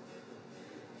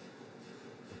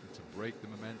looking to break the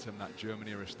momentum that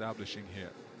Germany are establishing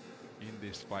here in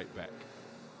this fight back.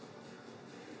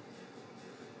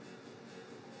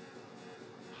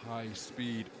 High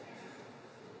speed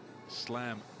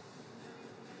slam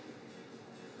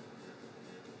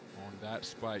on that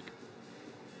spike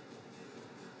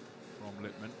from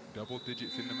Littman. Double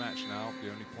digits in the match now,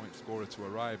 the only point scorer to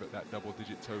arrive at that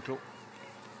double-digit total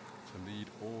to lead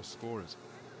all scorers.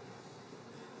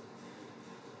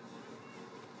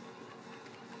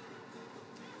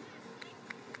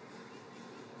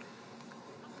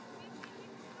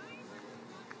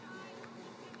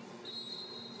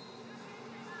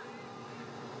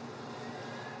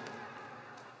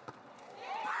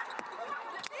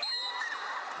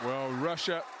 Well,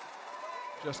 Russia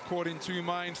just caught in 2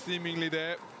 minds seemingly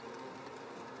there.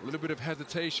 A little bit of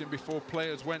hesitation before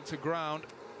players went to ground,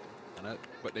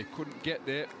 but they couldn't get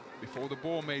there before the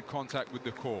ball made contact with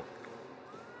the court.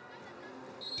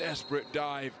 Desperate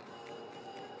dive.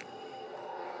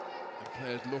 The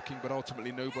players looking, but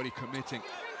ultimately nobody committing.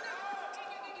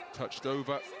 Touched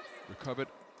over, recovered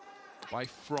by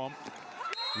From.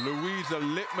 Louisa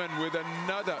Lippmann with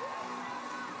another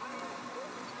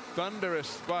thunderous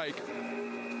spike.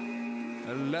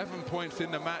 11 points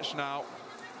in the match now.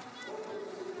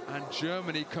 And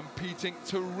Germany competing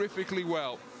terrifically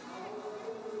well.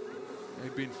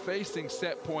 They've been facing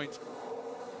set points,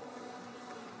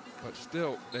 but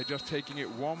still, they're just taking it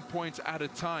 1 point at a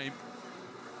time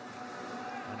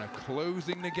and are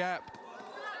closing the gap.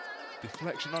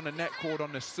 Deflection on the net cord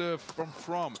on the serve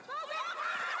from.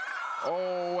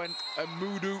 Oh, and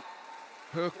Amudu,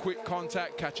 her quick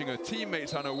contact, catching her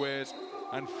teammates unawares.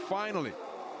 And finally,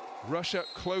 Russia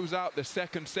close out the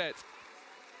second set.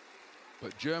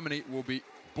 But Germany will be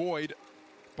buoyed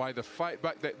by the fight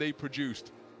back that they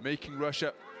produced, making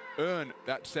Russia earn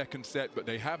that second set, but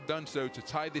they have done so to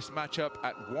tie this matchup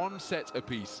at 1 set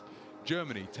apiece.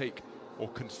 Germany take or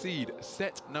concede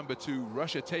set number 2.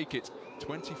 Russia take it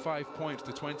 25 points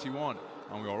to 21,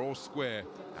 and we are all square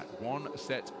at 1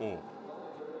 set all.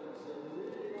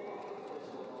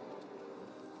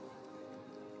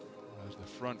 There's the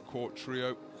front court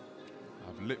trio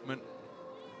of Lippmann,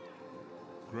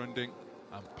 Grunding,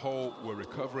 and Pohl were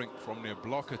recovering from their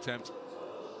block attempt.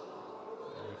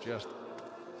 They were just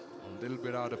a little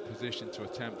bit out of position to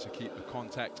attempt to keep the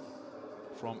contact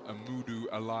from Amudu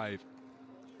alive.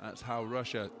 That's how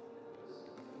Russia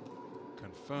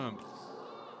confirmed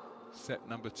set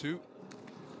number 2.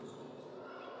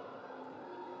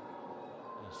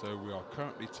 And so we are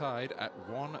currently tied at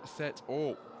 1 set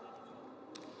all.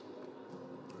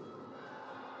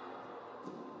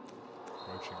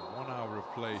 Approaching 1 hour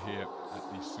of play here at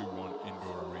the Suwon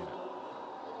Indoor Arena.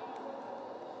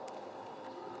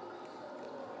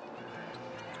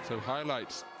 So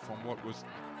highlights from what was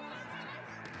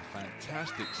a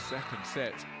fantastic second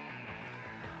set.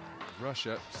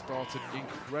 Russia started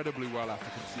incredibly well after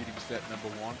conceding set number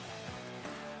 1.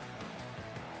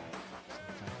 Some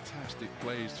fantastic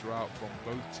plays throughout from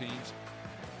both teams,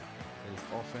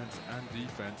 both offense and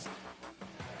defense.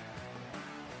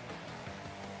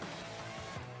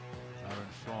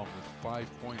 From with 5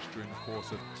 points during the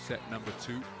course of set number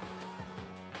 2.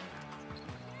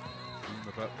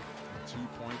 Kumova 2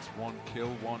 points, 1 kill,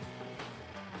 1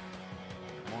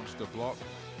 monster block.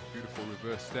 Beautiful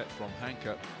reverse set from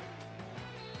Hanka.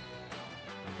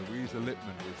 And Louisa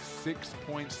Lippmann with 6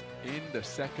 points in the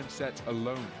second set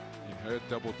alone in her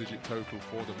double-digit total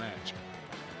for the match.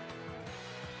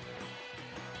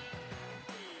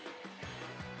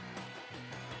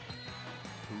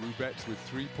 Rubets with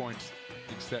 3 points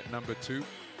in set number 2.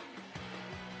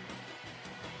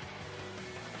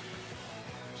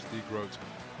 Stigroth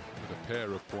with a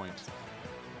pair of points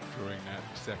during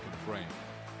that second frame.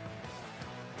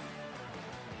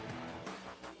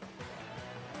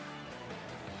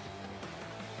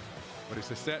 But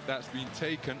it's a set that's been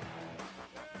taken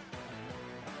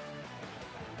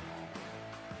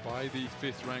by the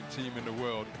 5th ranked team in the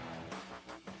world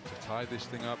to tie this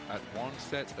thing up at 1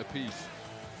 set apiece.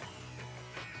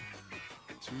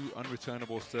 2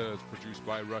 unreturnable serves produced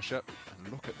by Russia.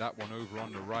 And look at that one over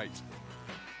on the right.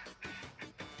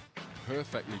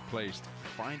 Perfectly placed,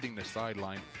 finding the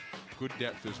sideline. Good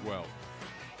depth as well.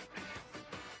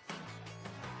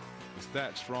 The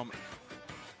stats from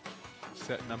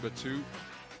set number 2.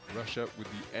 Russia with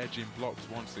the edge in blocks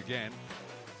once again.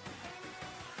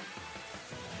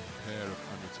 A pair of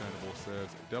unreturnable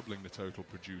serves, doubling the total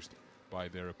produced by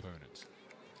their opponents.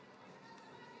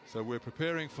 So we're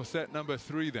preparing for set number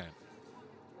 3 then.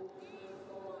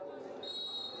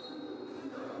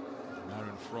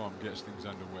 Maren From gets things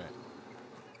underway.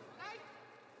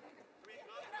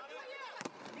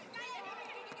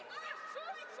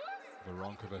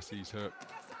 Voronkova sees her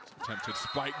attempted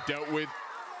spike dealt with.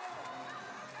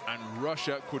 And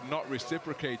Russia could not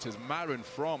reciprocate as Maren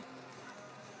From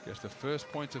gets the first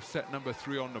point of set number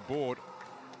 3 on the board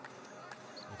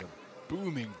with a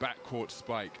booming backcourt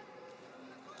spike.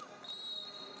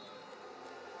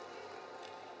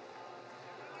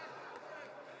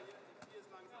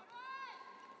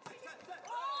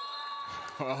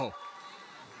 Oh,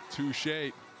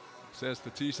 touche, says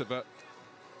Fetisova.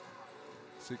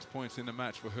 6 points in the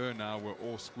match for her now. We're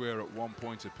all square at 1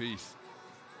 point apiece.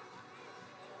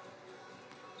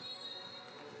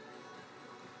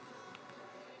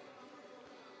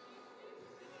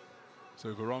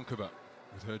 So Voronkova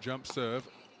with her jump serve,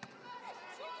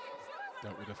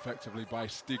 dealt with effectively by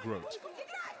Stigroth.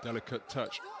 Delicate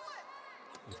touch,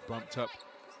 is bumped up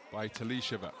by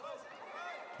Talisheva.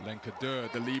 Lenka Dur,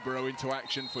 the libero, into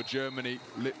action for Germany.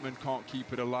 Lippmann can't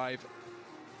keep it alive,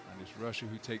 and it's Russia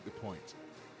who take the point.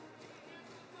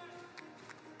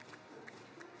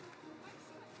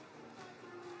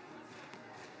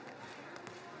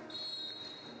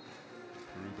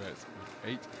 Perubets with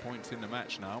 8 points in the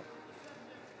match now.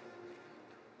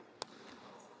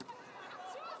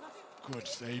 Good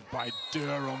save by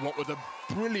Durham. What was a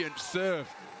brilliant serve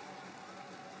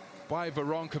by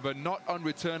Voronkova. Not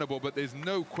unreturnable, but there's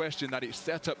no question that it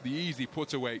set up the easy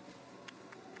put away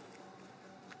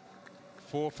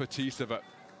for Fetisova,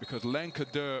 because Lenka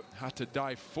Dur had to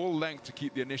dive full length to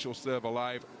keep the initial serve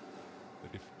alive.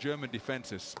 The German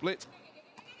defense is split,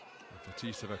 and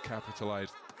Fetisova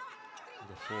capitalized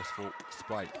with a forceful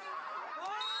spike.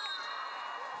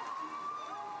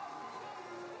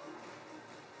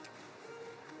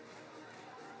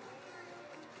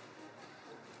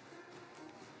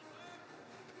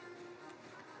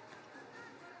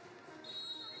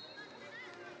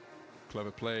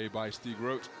 Clever play by Stieg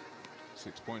Roth.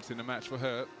 6 points in the match for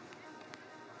her.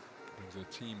 Brings her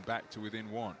team back to within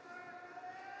 1.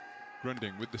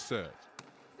 Grunding with the serve.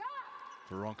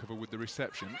 Voronkova with the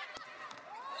reception.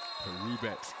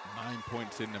 Perubets 9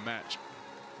 points in the match.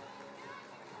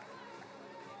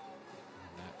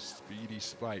 And that speedy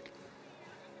spike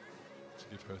to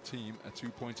give her team a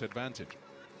 2-point advantage.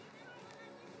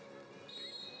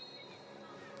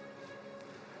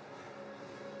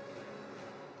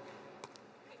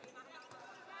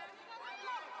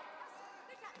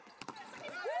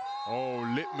 Oh,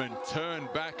 Littman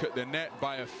turned back at the net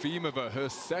by Efimova, her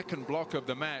second block of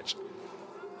the match.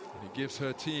 And it gives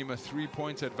her team a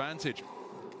 3-point advantage.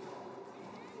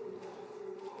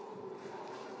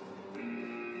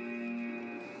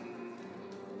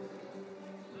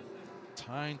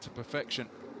 Timed to perfection.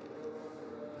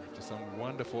 After some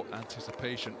wonderful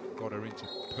anticipation, got her into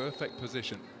perfect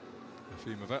position.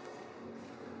 Efimova.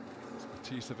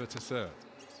 Fetisova to serve.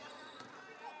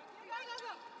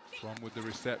 From with the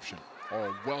reception.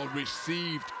 Oh, well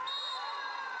received.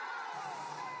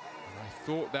 And I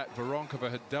thought that Voronkova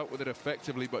had dealt with it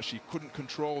effectively, but she couldn't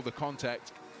control the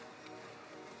contact.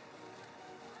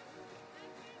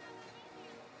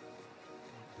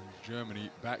 Brings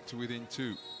Germany back to within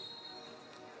 2.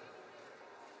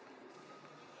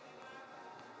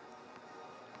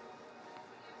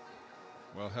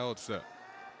 Well held, sir.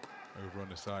 Over on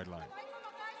the sideline.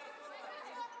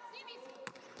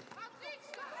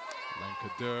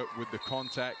 Lenka Dur with the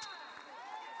contact.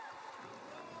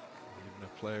 Even a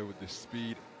player with the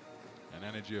speed and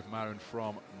energy of Maren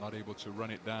From, not able to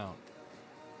run it down.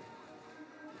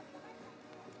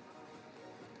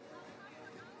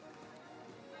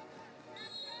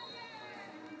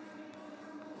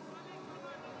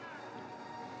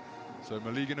 So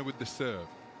Maligina with the serve.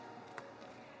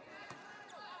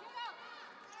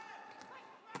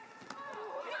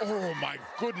 Oh my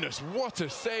goodness, what a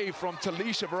save from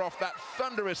Talisheva off that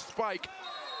thunderous spike.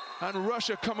 And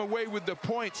Russia come away with the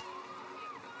point.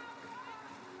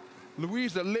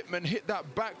 Louisa Littman hit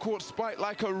that backcourt spike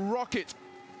like a rocket.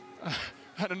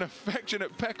 And an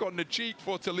affectionate peck on the cheek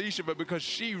for Talisheva, because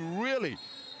she really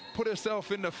put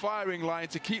herself in the firing line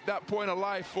to keep that point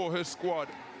alive for her squad.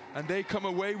 And they come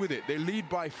away with it. They lead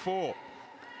by 4.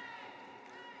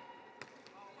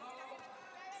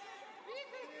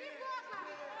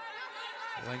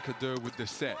 Lenka Dur with the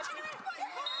set. A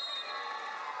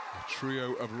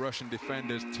trio of Russian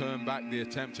defenders turn back the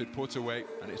attempted put away,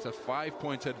 and it's a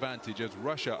 5-point advantage as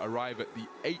Russia arrive at the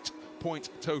 8-point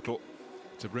total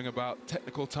to bring about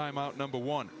technical timeout number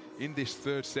 1 in this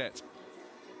third set.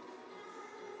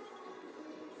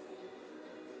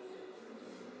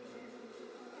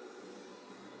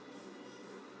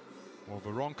 Well,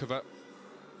 Voronkova,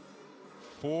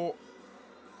 4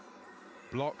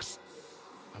 blocks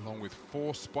along with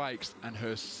 4 spikes, and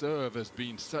her serve has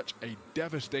been such a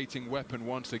devastating weapon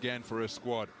once again for her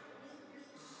squad.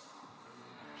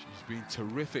 She's been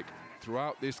terrific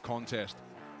throughout this contest.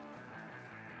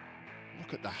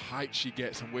 Look at the height she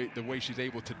gets and the way she's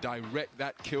able to direct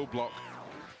that kill block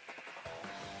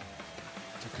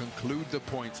to conclude the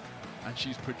point. And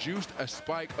she's produced a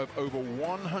spike of over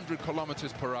 100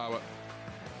 kilometers per hour.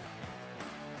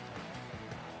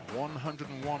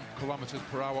 101 kilometers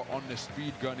per hour on the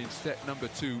speed gun in set number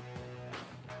 2.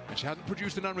 And she hasn't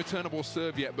produced an unreturnable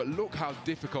serve yet, but look how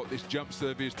difficult this jump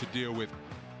serve is to deal with.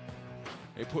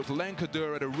 It puts Lenka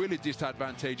Dur at a really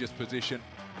disadvantageous position.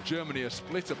 Germany are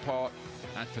split apart,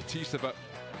 and Fetisova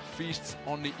feasts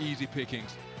on the easy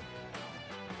pickings.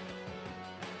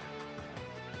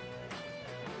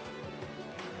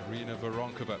 Marina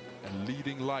Voronkova, a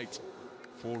leading light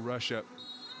for Russia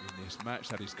in this match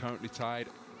that is currently tied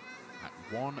at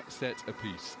 1 set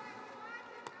apiece.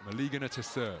 Maligina to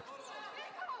serve.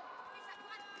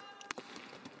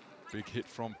 Big hit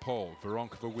from Paul.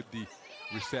 Voronkova with the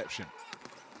reception.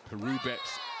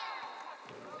 Perubets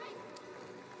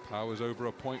powers over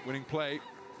a point-winning play.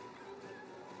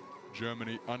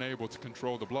 Germany unable to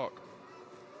control the block.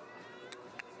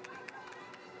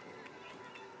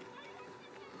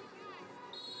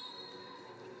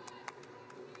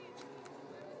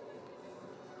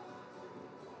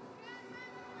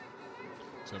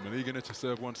 So Maligina to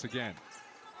serve once again.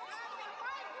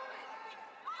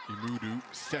 Imudu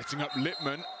setting up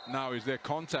Lippmann. Now is there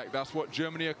contact? That's what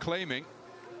Germany are claiming.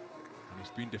 And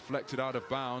it's been deflected out of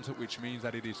bounds, which means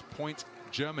that it is point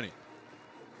Germany.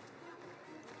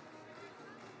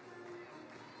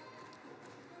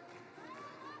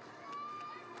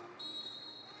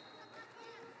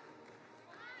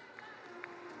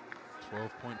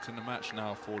 Points in the match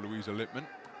now for Louisa Lippmann.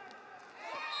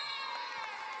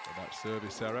 So that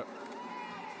service error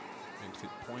makes it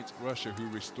point Russia, who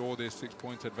restore their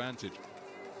 6-point advantage.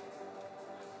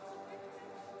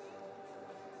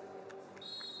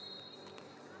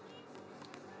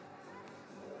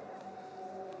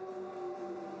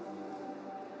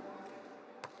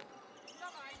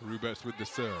 Rubets with the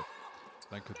serve.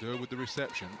 Then Kadur with the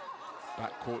reception.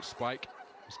 Backcourt spike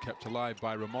is kept alive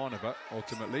by Romanova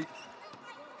ultimately.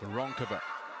 Voronkova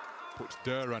puts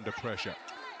Durr under pressure.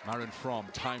 Maren From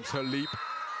times her leap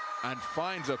and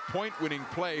finds a point-winning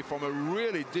play from a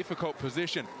really difficult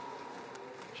position.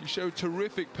 She showed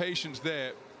terrific patience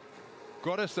there,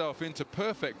 got herself into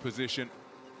perfect position,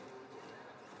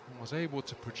 and was able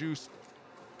to produce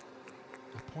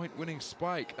a point-winning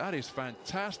spike. That is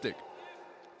fantastic.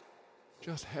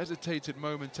 Just hesitated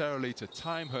momentarily to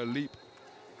time her leap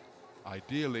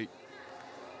ideally.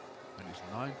 And it's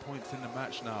 9 points in the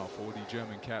match now for the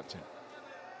German captain.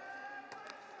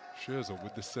 Scherzer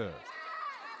with the serve.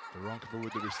 Voronkova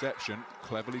with the reception,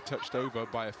 cleverly touched over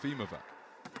by Efimova.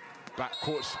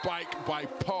 Backcourt spike by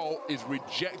Pohl is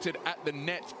rejected at the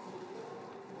net.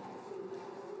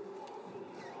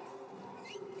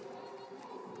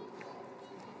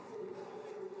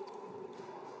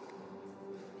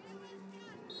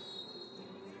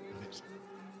 And it's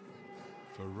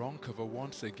Voronkova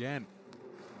once again.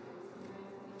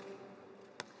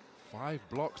 5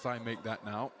 blocks, I make that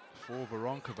now, for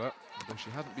Voronkova, although she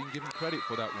hasn't been given credit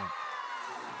for that one.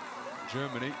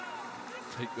 Germany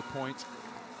take the point.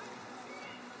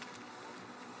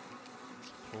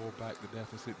 Claw back the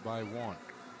deficit by 1.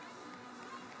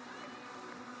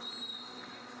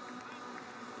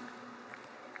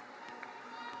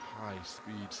 High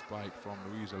speed spike from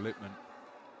Louisa Lippmann.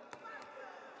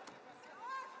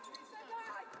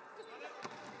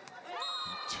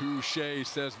 Touché,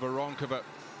 says Voronkova.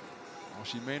 Well,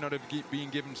 she may not have been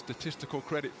given statistical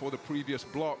credit for the previous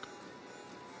block,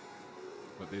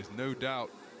 but there's no doubt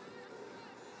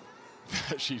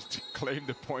that she's claimed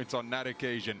the point on that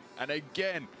occasion. And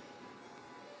again,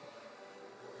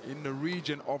 in the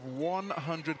region of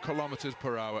 100 kilometers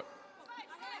per hour.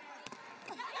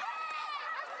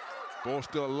 Ball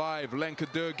still alive. Lenka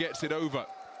Durr gets it over.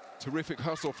 Terrific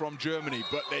hustle from Germany,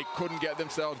 but they couldn't get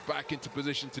themselves back into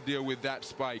position to deal with that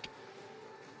spike.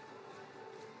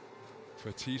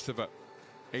 Fetisova,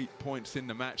 8 points in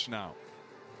the match now.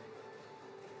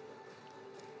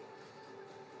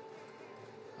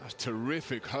 That's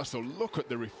terrific hustle. Look at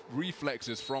the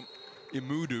reflexes from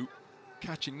Imudu,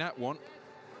 catching that one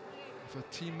with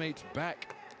her teammates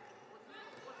back.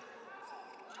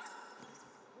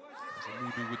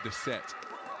 Imudu with the set.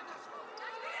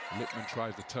 Lippmann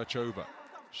tries to touch over.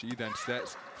 She then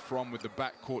sets From with the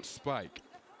backcourt spike.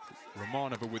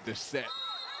 Romanova with the set.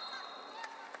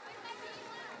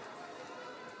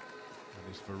 And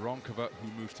it's Voronkova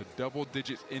who moves to double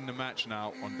digits in the match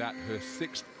now on that, her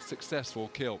 6th successful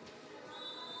kill.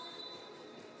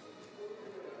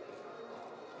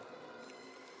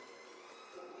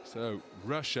 So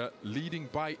Russia leading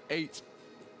by 8.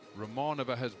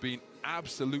 Romanova has been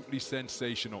absolutely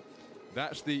sensational.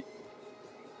 That's the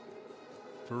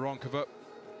Voronkova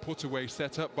put away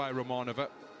set up by Romanova.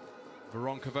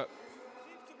 Voronkova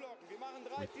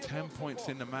with 10 points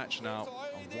in the match now.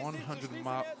 A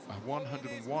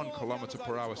 101 kilometer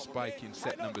per hour spike in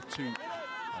set number 2.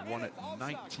 And one at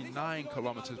 99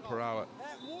 kilometers per hour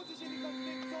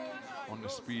on the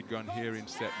speed gun here in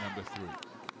set number 3.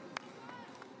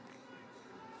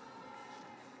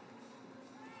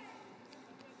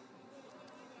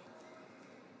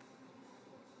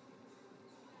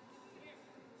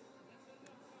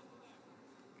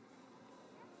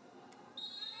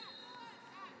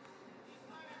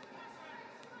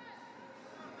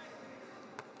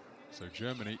 So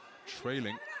Germany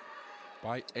trailing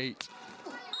by 8.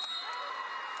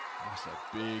 That's a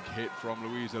big hit from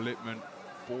Louisa Lippmann.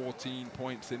 14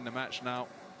 points in the match now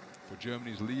for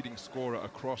Germany's leading scorer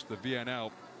across the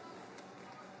VNL.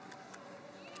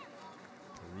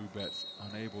 Rubets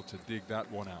unable to dig that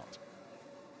one out.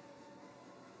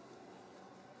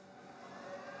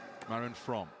 Litmanen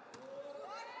from.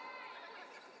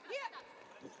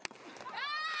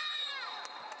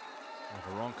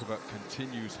 Voronkova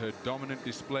continues her dominant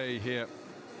display here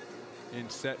in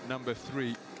set number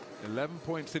 3. 11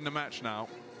 points in the match now,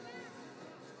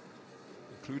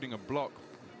 including a block.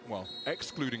 Well,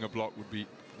 excluding a block would be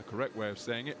the correct way of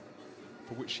saying it,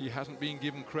 for which she hasn't been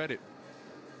given credit.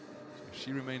 So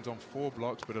she remains on 4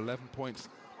 blocks, but 11 points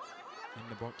in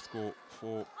the box score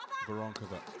for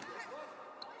Voronkova.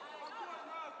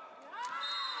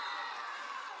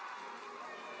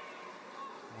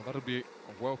 Well, that'll be a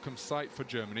welcome sight for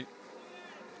Germany.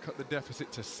 Cut the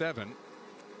deficit to 7.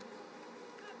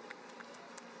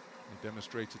 They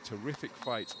demonstrated terrific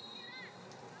fight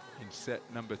in set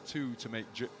number 2 to make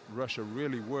Russia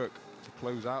really work to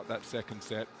close out that second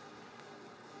set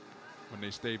when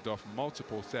they staved off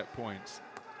multiple set points.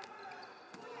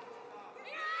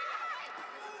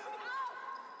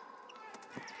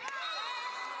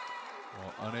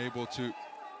 Well, unable to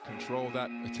control that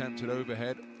attempted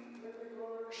overhead,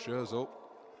 Scherzel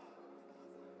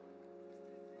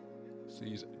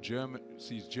sees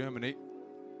Germany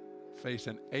face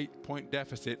an 8-point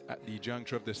deficit at the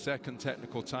juncture of the second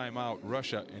technical timeout.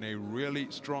 Russia in a really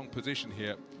strong position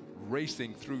here,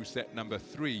 racing through set number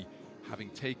 3, having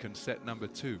taken set number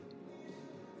 2.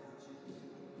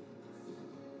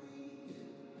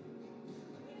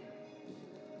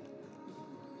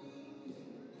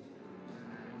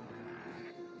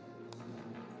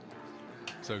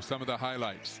 So some of the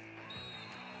highlights.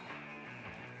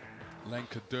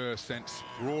 Lenka Dur sent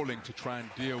sprawling to try and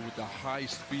deal with the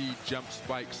high-speed jump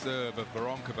spike serve of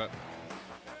Voronkova.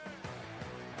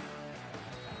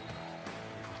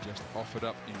 Just offered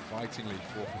up invitingly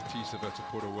for Fetisova to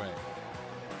put away.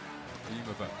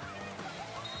 Dimova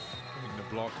in the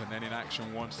block and then in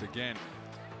action once again.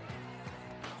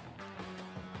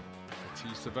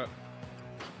 Fetisova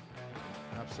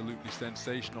absolutely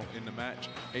sensational in the match.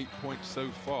 8 points so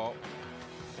far.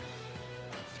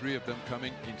 3 of them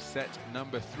coming in set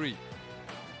number 3.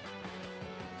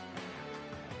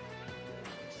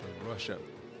 So Russia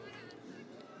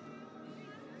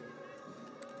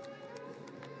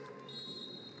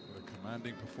with a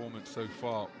commanding performance so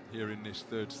far here in this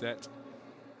third set.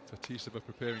 Fetisova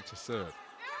preparing to serve.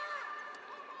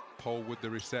 Pole with the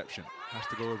reception, has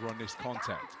to go over on this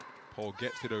contact. Pole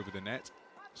gets it over the net,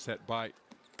 set by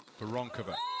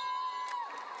Voronkova.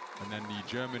 And then the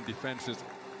German defenses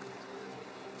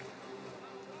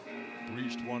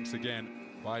breached once again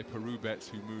by Perubets,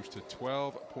 who moves to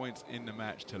 12 points in the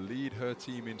match to lead her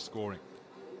team in scoring.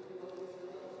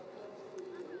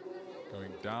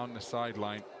 Going down the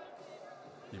sideline,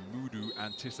 Imudu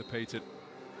anticipated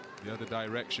the other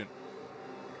direction.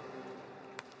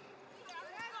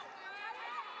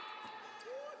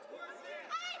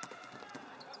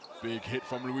 Big hit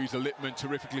from Louisa Litmanen,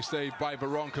 terrifically saved by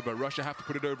Voronkova. Russia have to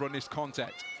put it over on this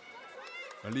contact.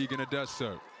 Aligina does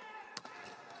so.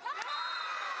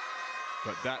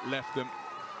 But that left them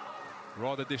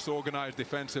rather disorganized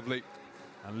defensively,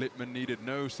 and Litmanen needed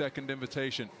no second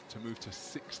invitation to move to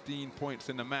 16 points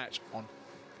in the match on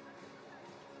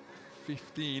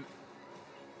 15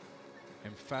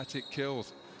 emphatic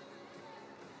kills.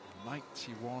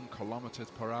 91 kilometers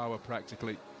per hour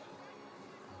practically.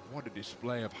 What a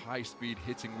display of high-speed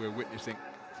hitting we're witnessing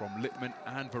from Litmanen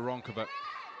and Voronkova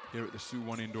here at the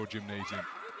Suwon Indoor Gymnasium.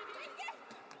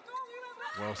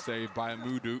 Well saved by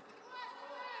Imudu.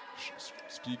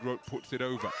 Skigrot puts it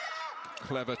over.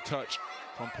 Clever touch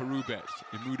from Perubets.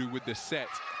 Imudu with the set.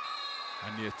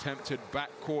 And the attempted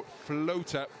backcourt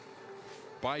floater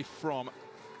by From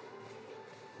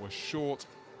was short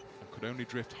and could only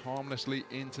drift harmlessly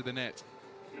into the net.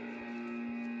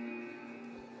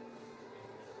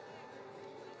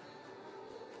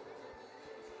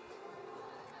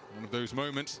 One of those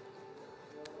moments.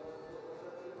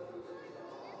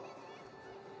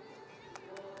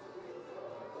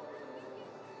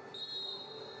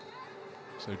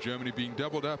 So Germany being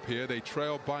doubled up here, they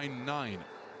trail by 9.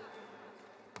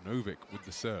 Novik with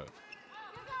the serve.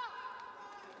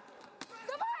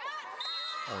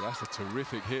 Oh, that's a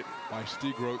terrific hit by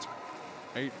Skigrot.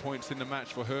 8 points in the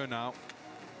match for her now.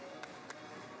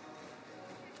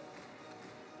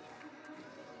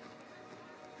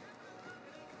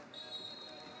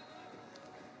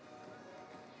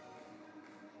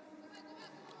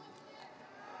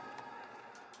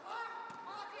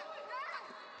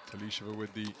 Talisheva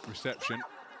with the reception.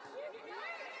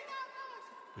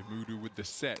 Imudu with the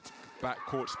set.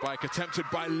 Backcourt spike attempted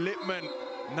by Litmanen.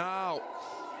 Now,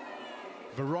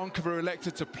 Voronkova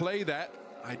elected to play that.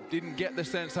 I didn't get the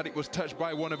sense that it was touched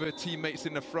by one of her teammates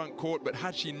in the front court, but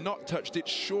had she not touched it,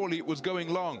 surely it was going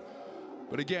long.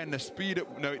 But again, the speed,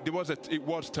 no, it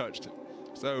was touched.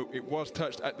 So it was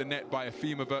touched at the net by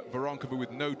Efimova. Voronkova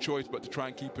with no choice but to try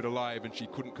and keep it alive, and she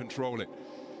couldn't control it.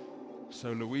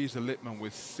 So Louisa Littman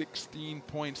with 16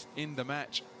 points in the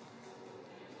match.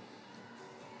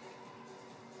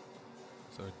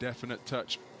 So a definite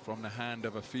touch from the hand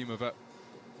of Efimova.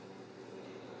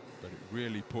 But it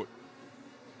really put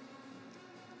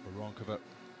Voronkova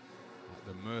at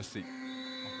the mercy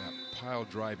of that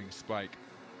pile-driving spike.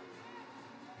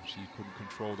 And she couldn't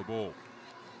control the ball.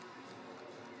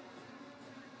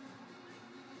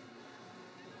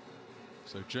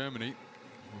 So Germany,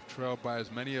 who've trailed by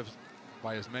as many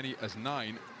as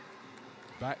 9,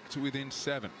 back to within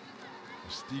 7.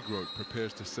 Stigro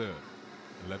prepares to serve.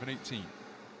 11-18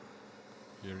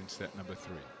 here in set number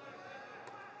 3.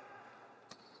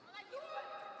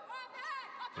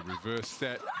 The reverse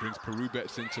set brings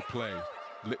Perubets into play.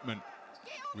 Littman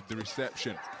with the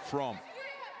reception from,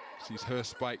 sees her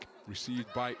spike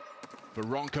received by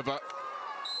Voronkova,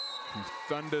 who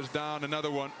thunders down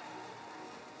another one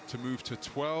to move to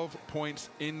 12 points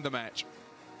in the match.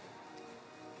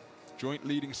 Joint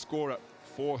leading scorer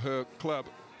for her club,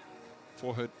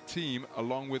 for her team,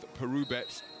 along with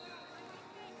Perubets.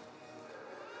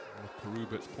 All of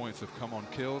Perubets' points have come on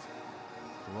kills.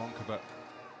 Voronkova,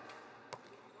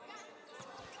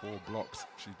 4 blocks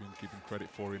she's been given credit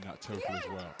for in that total as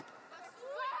well.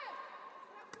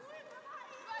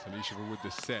 Talisheva with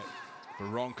the set.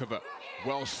 Voronkova,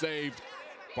 well saved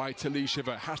by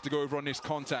Talisheva. Has to go over on this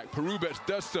contact. Perubets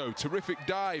does so. Terrific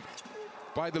dive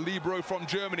by the libero from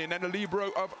Germany, and then the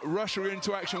libero of Russia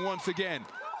into action once again.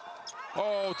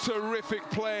 Oh, terrific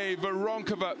play.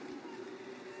 Voronkova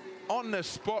on the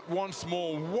spot once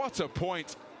more. What a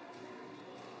point.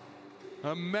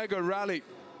 A mega rally.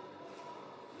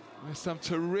 There's some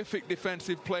terrific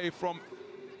defensive play from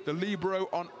the libero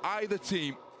on either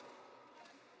team.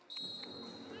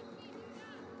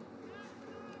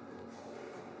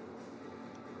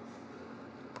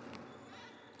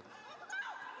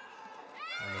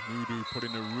 Mudu put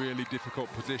in a really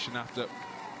difficult position after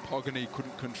Pogany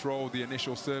couldn't control the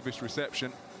initial service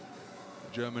reception.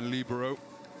 German libero.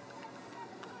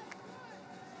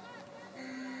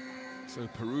 So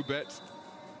Perubets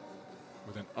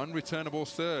with an unreturnable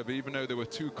serve, even though there were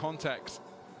 2 contacts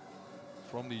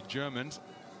from the Germans.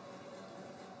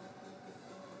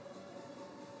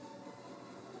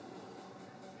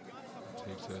 That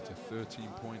takes her to 13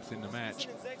 points in the match.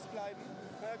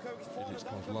 It is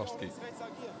Kozlowski with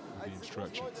the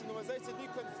instructions.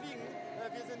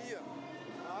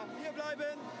 Hier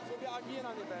bleiben, so wir agieren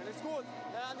an den Bällen. Ist gut,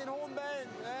 an den hohen Bällen.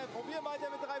 Probieren weiter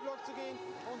mit 3 Blocks zu gehen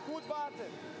und gut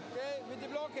warten. Okay, mit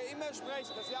den Blocke immer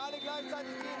sprechen, dass wir alle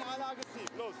gleichzeitig gehen, alle aggressiv.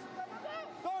 Los.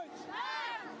 Deutsch!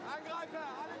 Angreifer!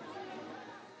 Alle.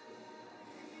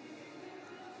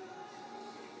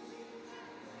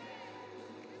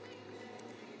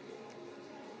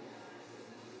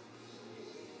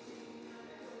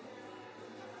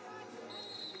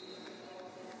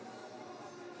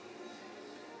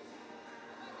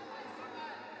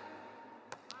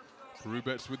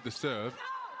 Perubets with the serve.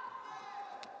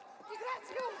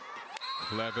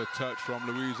 Clever touch from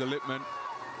Louisa Littman.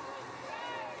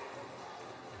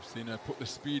 We've seen her put the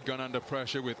speed gun under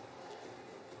pressure with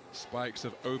spikes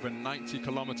of over 90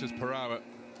 kilometers per hour.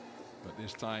 But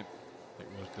this time it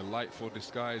was delightful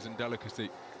disguise and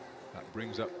delicacy. That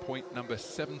brings up point number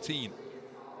 17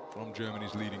 from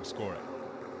Germany's leading scorer.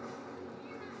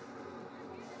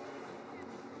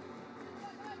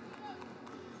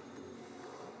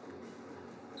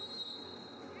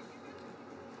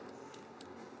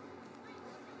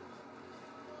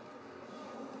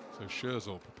 So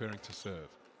Scherzel preparing to serve.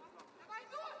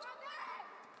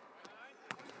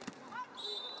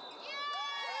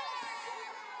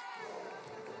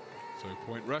 So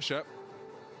point Russia.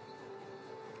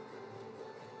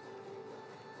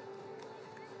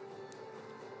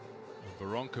 And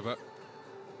Voronkova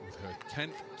with her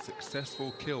 10th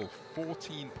successful kill,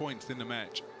 14 points in the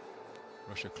match.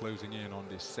 Russia closing in on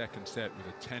this second set with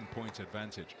a 10-point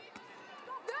advantage.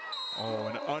 Oh,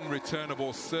 an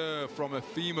unreturnable serve from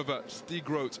Efimova.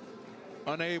 Stigroth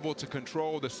unable to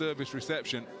control the service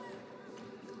reception.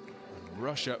 And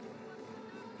Russia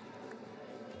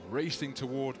racing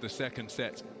toward the second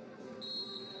set.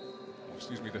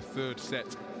 Excuse me, the third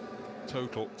set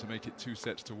total to make it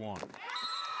 2-1. But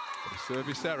a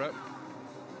service error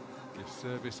gives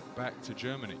service back to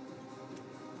Germany.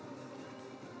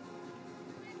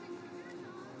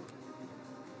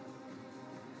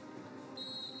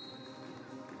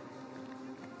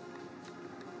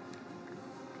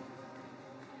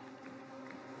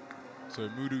 So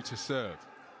Mudu to serve.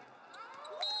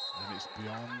 And it's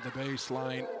beyond the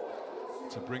baseline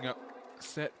to bring up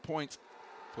set point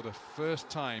for the first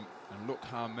time. And look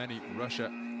how many Russia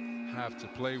have to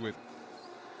play with.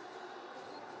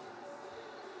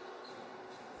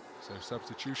 So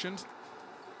substitutions.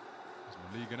 As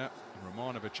Maligina and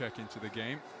Romanova check into the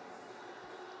game.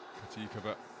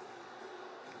 Katikova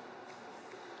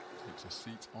takes a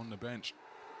seat on the bench.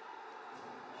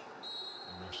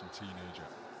 The Russian teenager.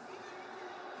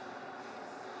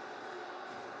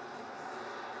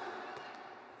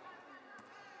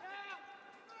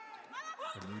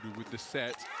 Amudu with the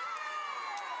set.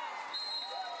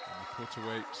 And the put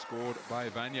away scored by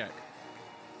Vanyak.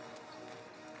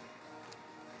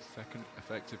 Second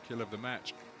effective kill of the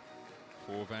match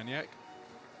for Vanyak.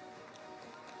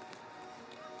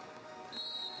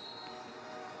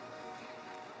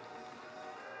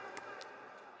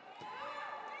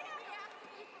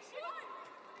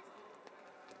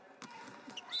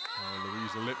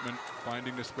 Louisa Littman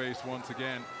finding the space once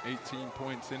again. 18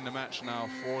 points in the match now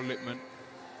for Littman.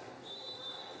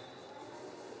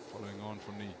 Following on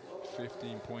from the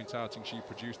 15-point outing she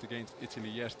produced against Italy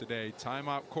yesterday.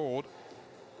 Timeout called.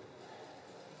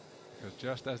 Because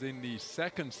just as in the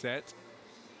second set,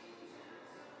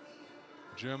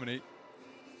 Germany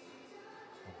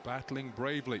are battling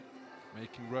bravely,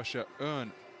 making Russia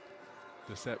earn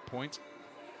the set point.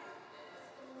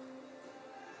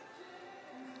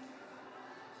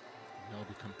 They'll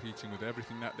be competing with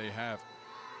everything that they have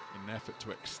in an effort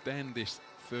to extend this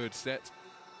third set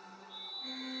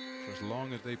for as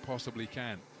long as they possibly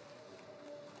can.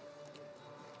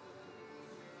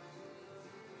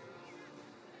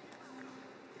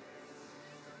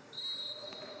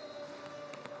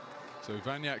 So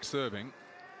Vanyak serving.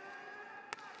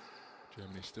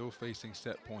 Germany still facing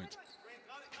set point,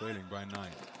 trailing by 9.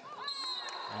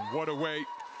 And what a way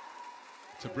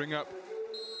to bring up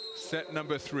set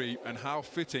number 3, and how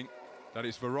fitting that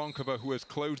it's Voronkova who has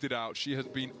closed it out. She has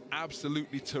been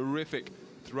absolutely terrific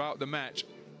throughout the match,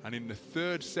 and in the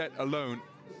third set alone,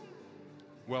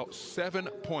 well, 7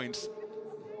 points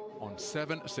on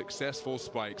 7 successful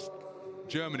spikes.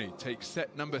 Germany takes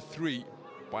set number 3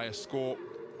 by a score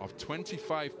of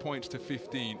 25 points to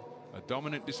 15. A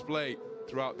dominant display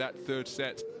throughout that third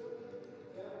set.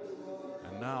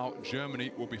 And now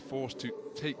Germany will be forced to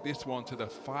take this one to the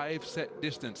 5-set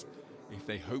distance if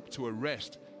they hope to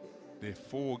arrest their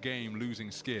 4-game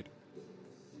losing skid.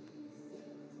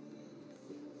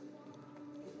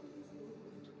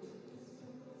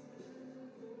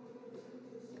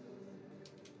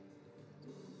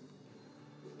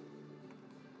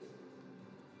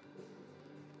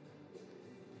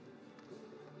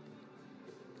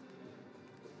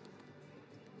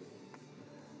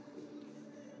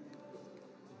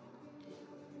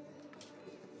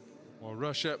 Well,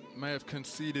 Russia may have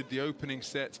conceded the opening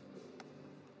set,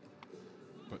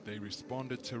 but they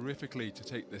responded terrifically to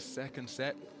take the second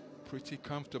set pretty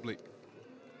comfortably.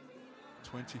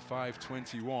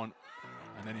 25-21.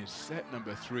 And then in set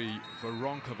number 3,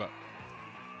 Voronkova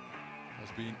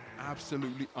has been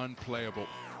absolutely unplayable,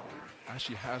 as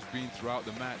she has been throughout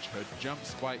the match. Her jump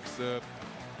spike serve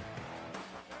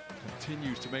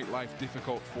continues to make life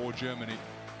difficult for Germany.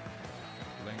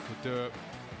 Lenka Dur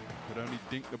could only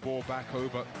dink the ball back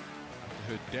over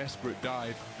after her desperate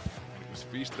dive. It was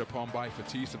feasted upon by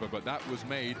Fetisova, but that was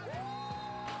made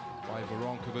by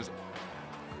Voronkova's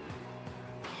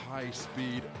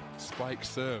high-speed spike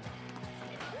serve.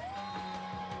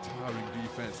 Towering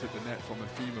defense at the net from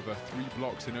Efimova. 3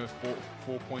 blocks in her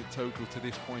four-point total to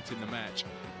this point in the match.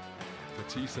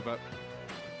 Fetisova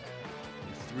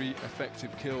with 3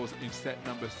 effective kills in set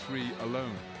number 3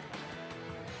 alone.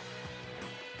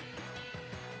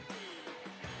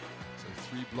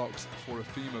 3 blocks for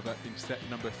Efimova in set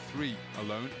number 3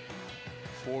 alone.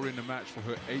 4 in the match for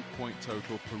her 8-point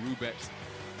total. Perubets,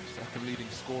 second leading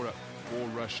scorer for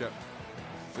Russia,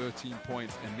 13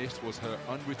 points, and this was her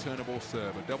unreturnable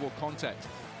serve. A double contact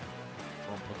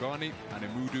from Pagani and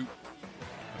Amudu.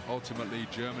 But ultimately,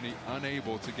 Germany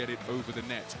unable to get it over the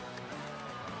net.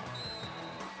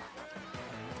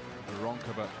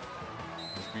 Voronkova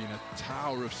has been a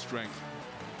tower of strength.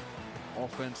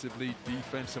 Offensively,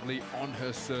 defensively, on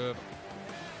her serve.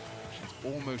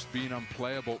 She's almost been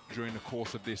unplayable during the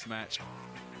course of this match.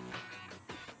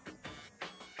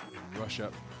 And Russia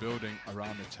building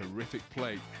around the terrific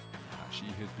play that she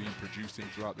has been producing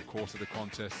throughout the course of the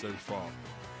contest so far.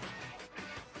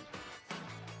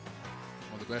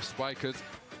 One of the best spikers,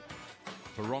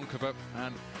 Voronkova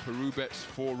and Perubets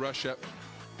for Russia.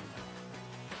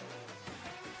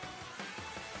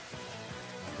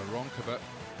 Voronkova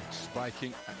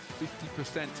spiking at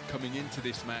 50% coming into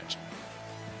this match.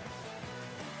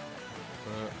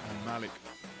 and Malik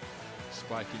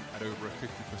spiking at over a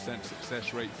 50%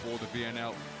 success rate for the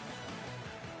VNL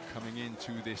coming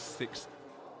into this 6th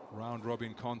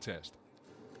round-robin contest.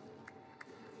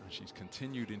 And she's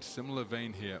continued in similar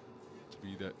vein here to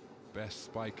be the best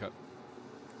spiker,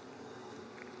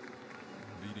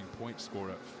 leading point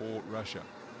scorer for Russia.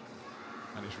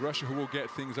 And it's Russia who will get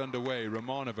things underway.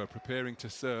 Romanova preparing to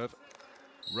serve.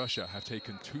 Russia have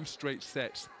taken 2 straight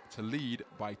sets to lead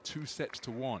by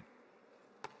 2-1.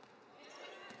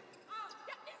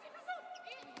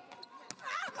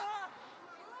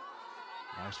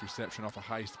 Nice reception off a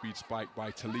high-speed spike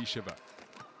by Talisheva.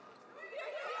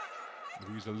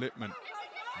 Louisa Lippmann,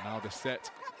 now the set,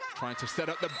 trying to set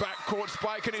up the backcourt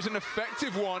spike, and it's an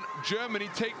effective one. Germany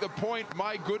take the point.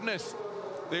 My goodness,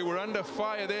 they were under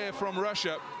fire there from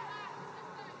Russia,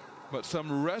 but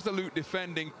some resolute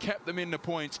defending kept them in the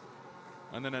point,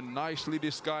 and then a nicely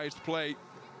disguised play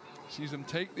sees them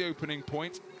take the opening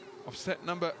point of set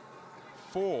number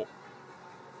 4.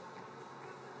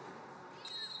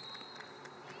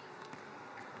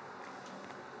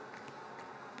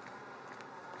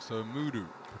 So Mudu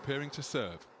preparing to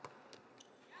serve.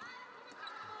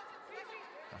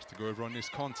 Has to go over on this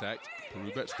contact.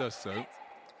 Perubets does so.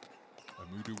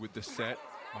 Mudu with the set.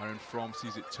 Myron From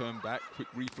sees it turn back. Quick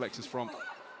reflexes from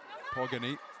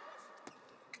Pogany.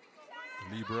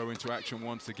 Libero into action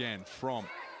once again. From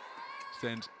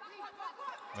sends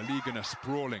Maligana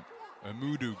sprawling.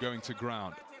 Mudu going to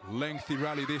ground. Lengthy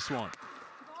rally this one.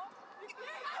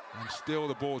 And still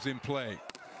the ball's in play.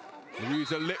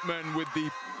 Louisa Lippmann with the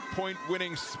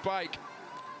point-winning spike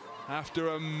after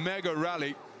a mega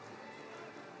rally.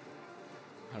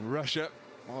 And Russia,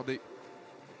 while the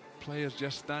players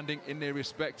just standing in their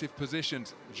respective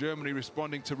positions. Germany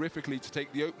responding terrifically to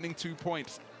take the opening 2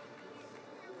 points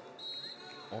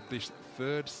of this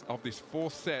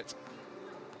 4th set.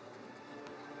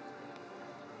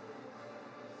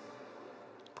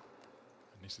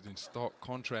 And this is in stark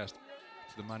contrast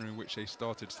to the manner in which they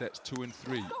started sets 2 and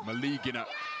 3. Maligina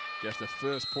gets the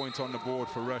first point on the board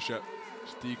for Russia.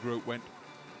 Stigro went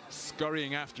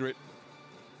scurrying after it,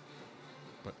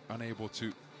 but unable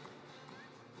to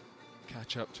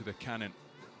catch up to the cannon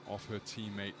of her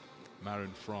teammate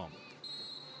Maren From.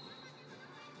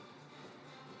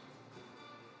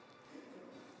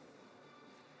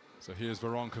 So here's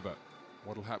Voronkova.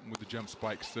 What'll happen with the jump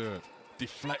spike serve?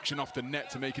 Deflection off the net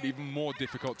to make it even more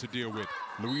difficult to deal with.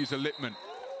 Louisa Lippmann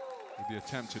with the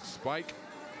attempted spike.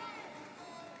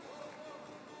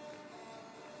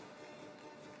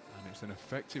 And it's an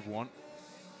effective one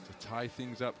to tie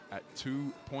things up at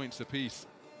 2 points apiece.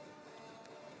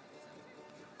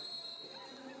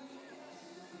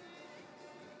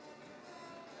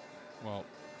 Well,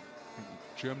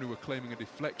 Germany were claiming a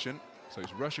deflection, so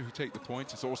it's Russia who take the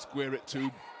point. It's all square at 2.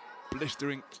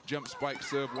 Blistering jump spike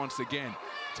serve once again.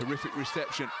 Terrific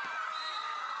reception.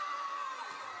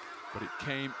 But it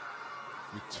came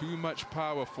with too much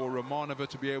power for Romanova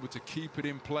to be able to keep it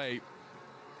in play.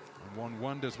 And one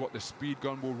wonders what the speed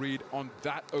gun will read on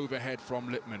that overhead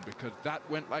from Lippmann, because that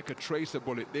went like a tracer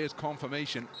bullet. There's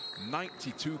confirmation.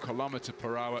 92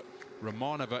 km/h.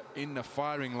 Romanova in the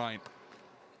firing line.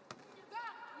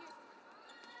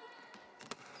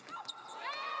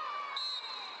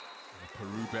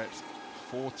 Perubets,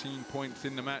 14 points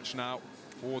in the match now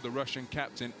for the Russian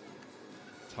captain.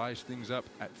 Ties things up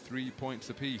at 3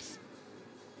 points apiece.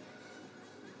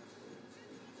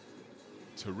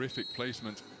 Terrific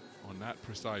placement on that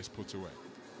precise put away.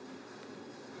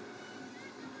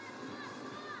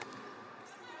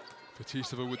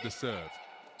 Fetisova with the serve.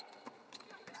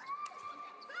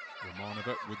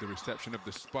 Romanova with the reception of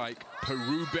the spike.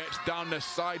 Perubets down the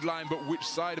sideline, but which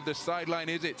side of the sideline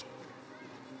is it?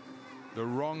 The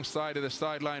wrong side of the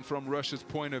sideline from Russia's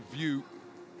point of view.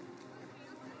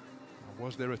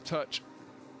 Was there a touch?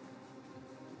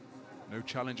 No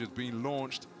challenges being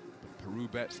launched, but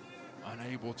Perubets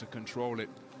unable to control it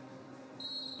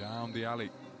down the alley.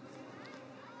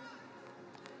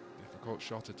 Difficult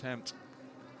shot attempt.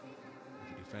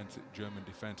 The German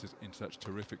defense is in such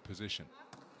terrific position.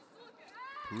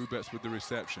 Perubets with the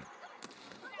reception.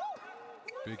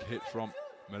 Big hit from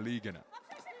Maligana.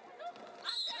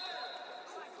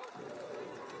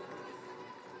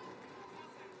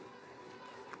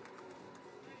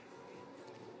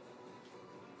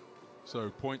 So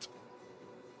point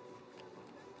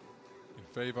in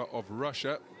favor of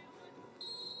Russia.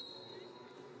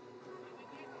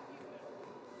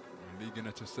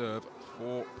 Maligana to serve,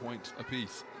 4 points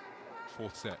apiece.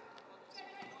 4th set.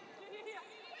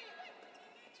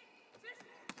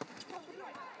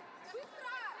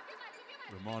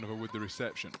 Romanova with the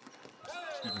reception.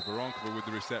 Voronkova with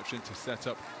the reception to set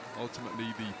up ultimately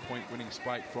the point-winning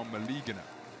spike from Maligina.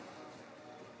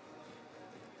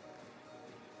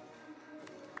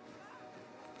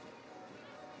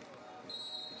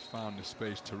 Found the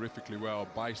space terrifically well,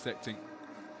 bisecting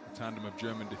a tandem of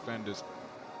German defenders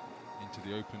into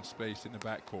the open space in the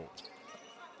backcourt.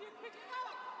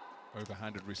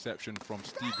 Overhanded reception from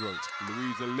Stigroth.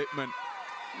 Louisa Littman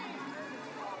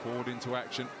called into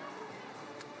action.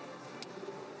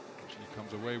 She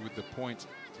comes away with the point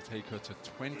to take her to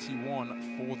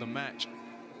 21 for the match.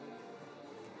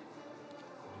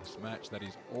 This match that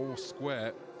is all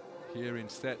square here in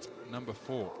set number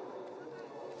 4.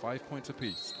 5 points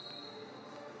apiece.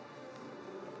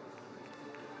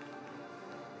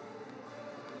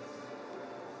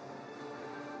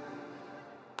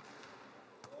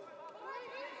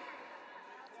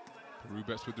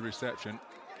 Rubets with the reception.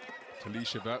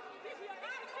 Talisheva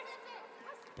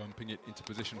bumping it into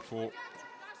position for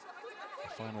the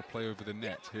final play over the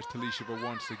net. Here's Talisheva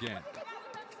once again.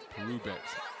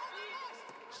 Rubets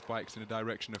spikes in the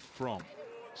direction of From.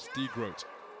 Stigroth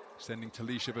sending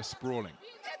Talisheva sprawling.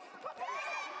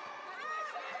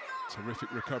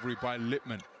 Terrific recovery by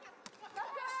Littman.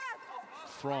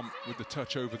 From with the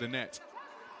touch over the net.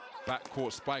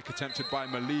 Backcourt spike attempted by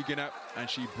Maligina, and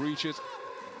she breaches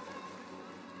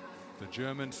the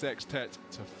German sextet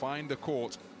to find the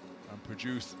court and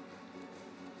produce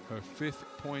her 5th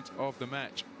point of the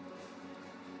match.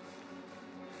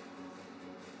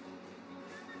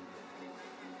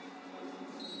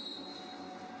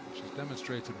 She's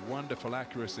demonstrated wonderful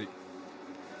accuracy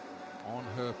on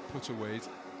her putaways.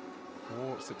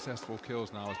 4 successful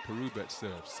kills now as Perubets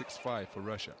serves. 6-5 for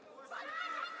Russia.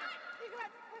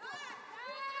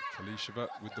 Talisheva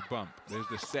with the bump. There's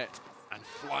the set. And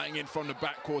flying in from the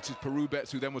backcourt is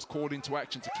Perubets, who then was called into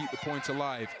action to keep the point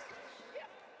alive.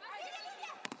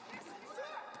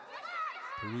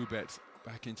 Perubets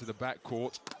back into the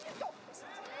backcourt.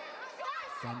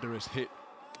 Thunderous hit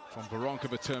from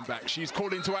Voronkova, turn back. She's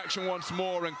called into action once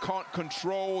more and can't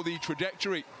control the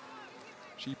trajectory.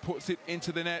 She puts it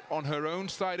into the net on her own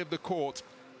side of the court,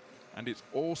 and it's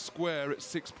all square at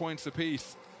 6 points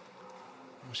apiece.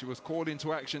 Well, she was called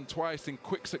into action twice in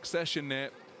quick succession there,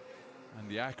 and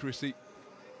the accuracy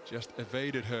just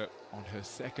evaded her on her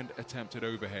second attempt at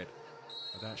overhead.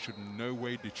 But that should in no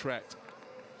way detract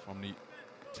from the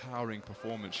towering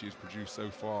performance she has produced so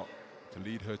far to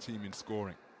lead her team in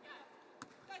scoring.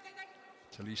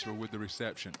 Talisheva with the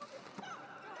reception.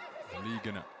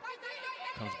 Maligina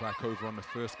comes back over on the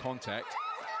first contact.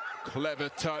 Clever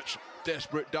touch,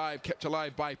 desperate dive, kept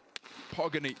alive by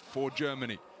Pogany for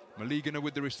Germany. Maligina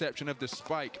with the reception of the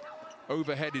spike.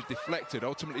 Overhead is deflected,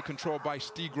 ultimately controlled by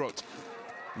Stigroth.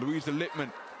 Louisa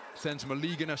Littman sends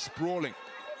Maligina sprawling.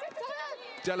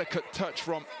 Delicate touch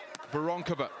from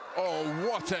Voronkova. Oh,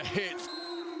 what a hit!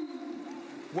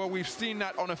 Well, we've seen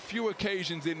that on a few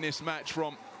occasions in this match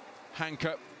from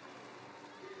Hanka.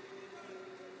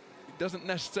 It doesn't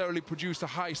necessarily produce a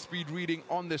high-speed reading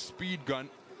on the speed gun,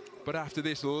 but after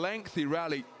this lengthy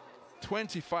rally,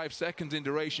 25 seconds in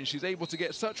duration, she's able to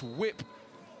get such whip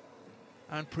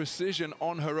and precision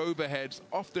on her overheads,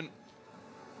 often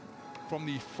from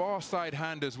the far side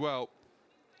hand as well.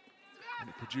 And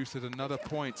it produces another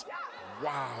point.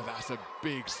 Wow, that's a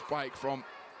big spike from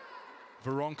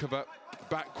Voronkova.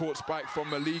 Backcourt spike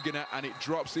from Maligina, and it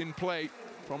drops in play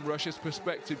from Russia's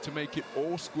perspective to make it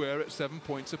all square at 7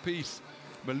 points apiece.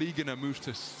 Maligina moves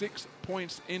to 6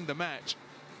 points in the match,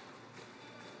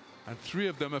 and 3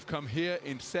 of them have come here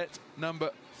in set number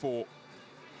 4.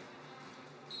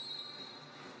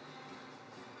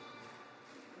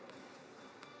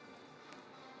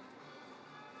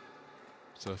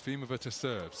 So Efimova to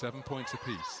serve, 7 points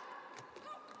apiece.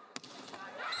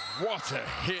 What a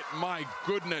hit, my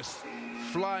goodness.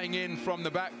 Flying in from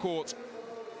the backcourt.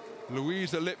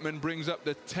 Louisa Littman brings up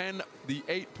the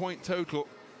 8-point total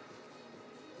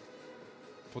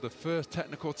for the first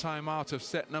technical timeout of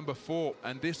set number 4.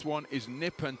 And this one is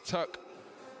nip and tuck,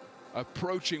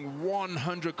 approaching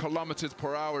 100 kilometers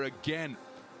per hour again,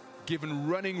 given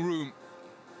running room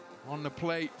on the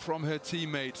play from her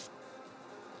teammates.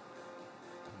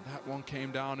 That one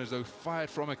came down as though fired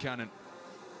from a cannon.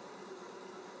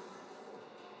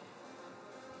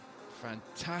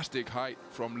 Fantastic height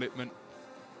from Littman.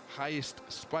 Highest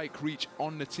spike reach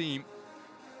on the team,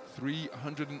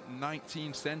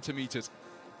 319 centimeters.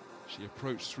 She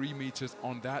approached 3 meters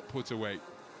on that put away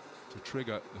to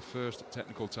trigger the first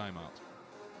technical timeout.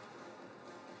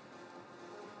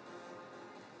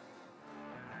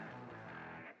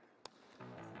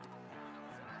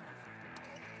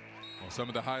 Some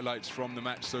of the highlights from the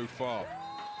match so far.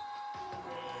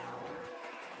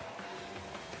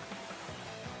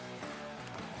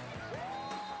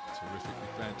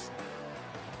 defense.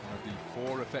 One of the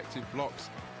 4 effective blocks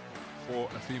for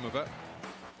Efimova.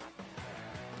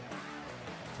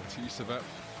 Fetisova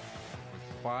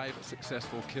with 5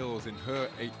 successful kills in her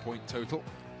 8-point total.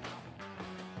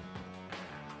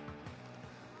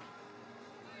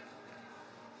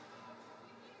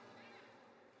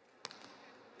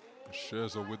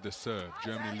 Scherzer with the serve.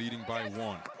 Germany leading by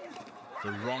 1.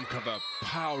 Voronkova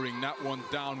powering that one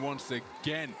down once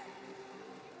again.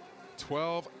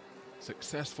 12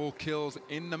 successful kills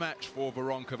in the match for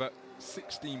Voronkova.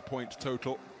 16 points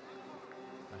total.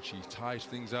 And she ties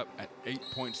things up at 8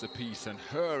 points apiece. And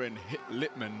her and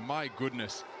Lippmann, my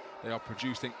goodness, they are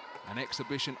producing an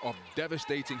exhibition of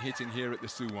devastating hitting here at the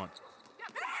Suwon.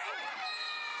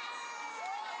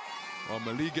 Well,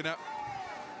 Maligina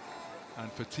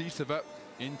and Fetisova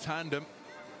in tandem,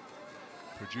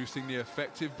 producing the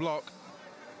effective block.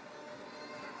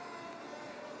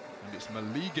 And it's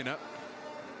Maligina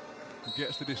who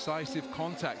gets the decisive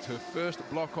contact, her first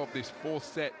block of this 4th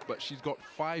set, but she's got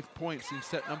 5 points in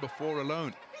set number 4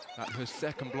 alone. That's her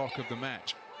second block of the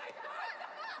match.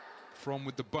 From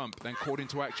with the bump, then caught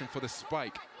into action for the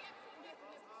spike.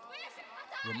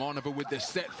 Romanova with the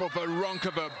set for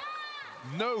Voronkova.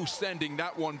 No sending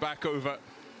that one back over.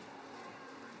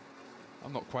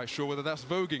 I'm not quite sure whether that's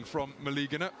voguing from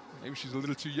Maligina. Maybe she's a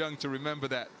little too young to remember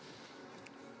that.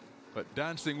 But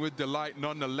dancing with delight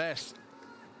nonetheless.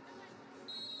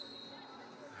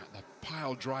 At the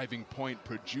pile driving point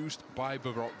produced by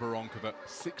Voronkova.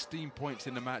 16 points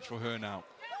in the match for her now.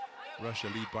 Russia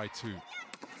lead by 2.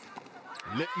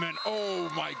 Lippmann,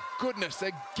 oh my goodness,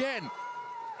 again.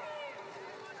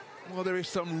 Well, there is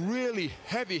some really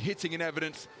heavy hitting in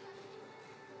evidence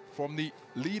from the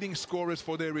leading scorers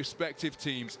for their respective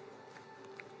teams.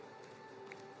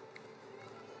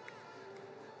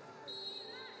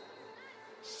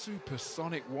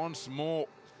 Supersonic once more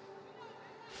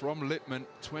from Lippmann.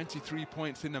 23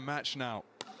 points in the match now.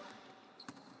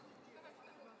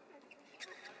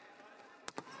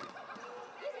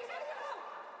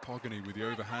 Pogany with the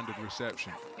overhanded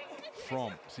reception.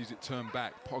 From sees it turn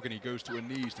back. Pogany goes to her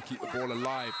knees to keep the ball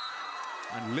alive.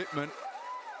 And Lippmann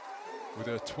with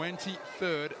her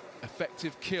 23rd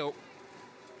effective kill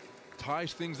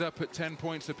ties things up at 10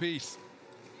 points apiece.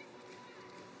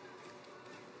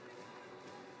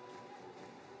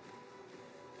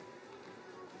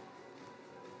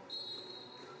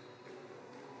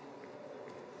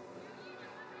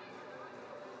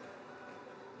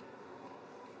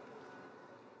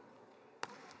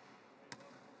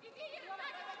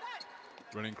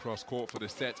 Running cross court for the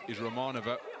set is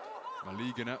Romanova.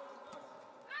 Maligina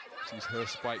sees her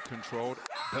spike controlled,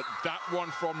 but that one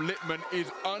from Lippmann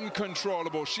is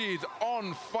uncontrollable. She is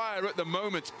on fire at the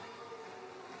moment.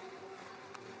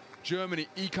 Germany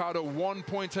eke out a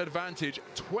 1-point advantage.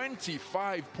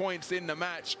 25 points in the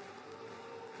match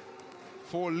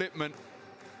for Lippmann.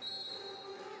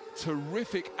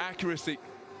 Terrific accuracy.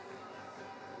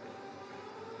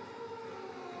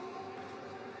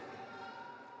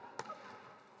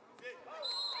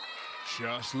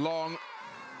 Just long.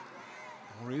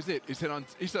 Or is it? It's an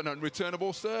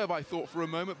unreturnable serve, I thought for a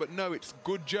moment, but no, it's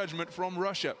good judgment from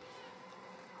Russia.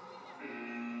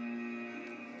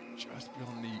 Just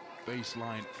beyond the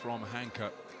baseline from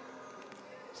Hanka.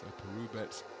 So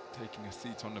Perubets taking a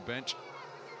seat on the bench.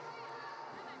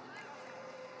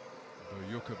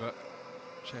 Boyukova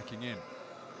checking in.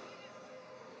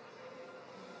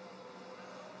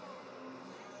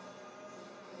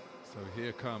 So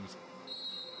here comes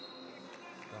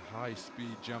the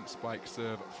high-speed jump spike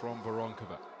serve from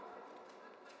Voronkova.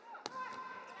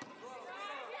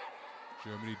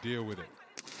 Germany deal with it.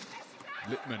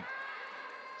 Lippmann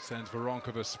sends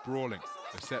Voronkova sprawling.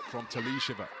 A set from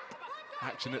Talisheva.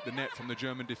 Action at the net from the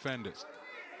German defenders.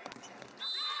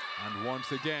 And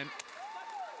once again,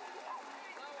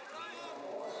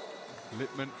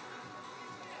 Lippmann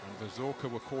and Vazorka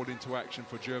were called into action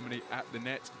for Germany at the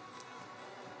net,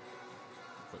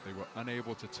 but they were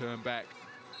unable to turn back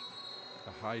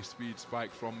the high-speed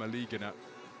spike from Maligina.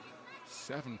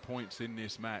 7 points in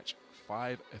this match,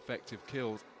 5 effective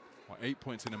kills, or 8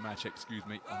 points in a match, excuse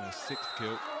me, on her 6th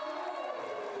kill.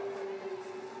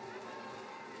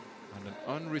 And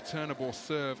an unreturnable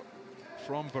serve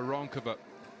from Voronkova,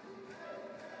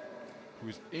 who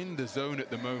is in the zone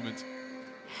at the moment.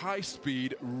 High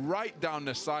speed, right down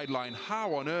the sideline.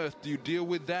 How on earth do you deal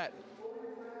with that?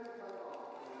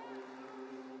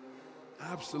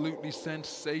 Absolutely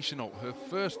sensational. Her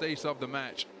first ace of the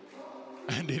match.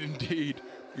 And indeed,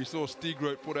 we saw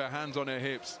Stigroth put her hands on her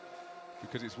hips,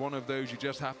 because it's one of those you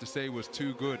just have to say was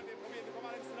too good.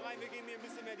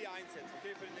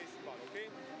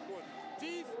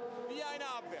 Tief wie eine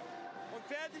Abwehr.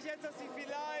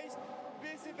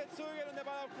 verzögern und der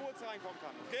Ball auch kurz reinkommen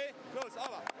kann. Okay? Los,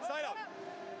 aber, Style up.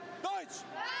 Deutsch!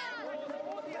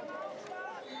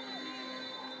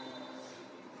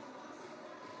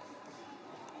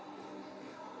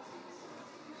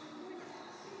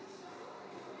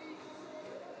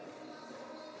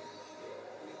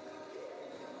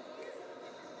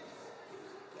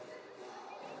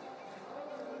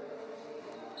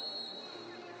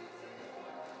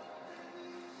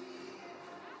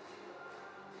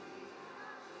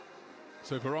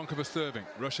 So Voronkova serving.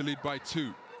 Russia lead by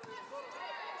 2.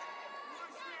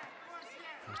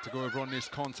 Has to go over on this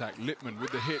contact. Lippmann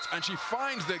with the hit, and she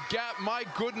finds the gap. My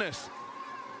goodness.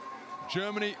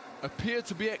 Germany appeared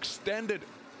to be extended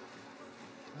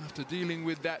after dealing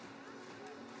with that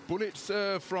bullet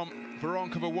serve from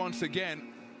Voronkova once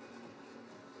again.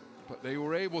 But they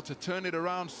were able to turn it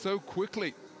around so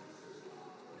quickly.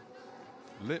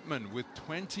 Lippmann with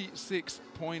 26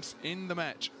 points in the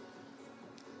match,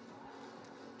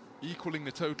 equaling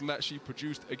the total that she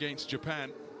produced against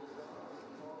Japan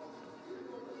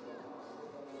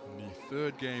in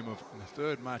the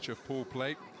third match of pool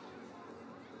play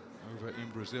over in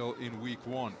Brazil in week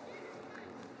 1.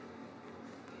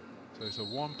 So it's a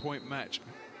 1-point match,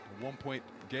 a 1-point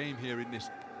game here in this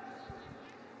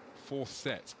 4th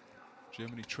set.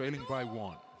 Germany trailing by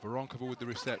 1. Voronkova with the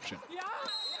reception.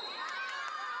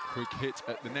 Quick hit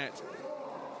at the net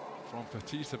from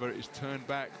Fetisova. It is turned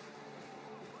back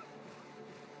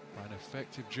by an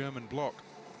effective German block.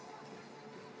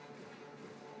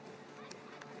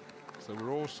 So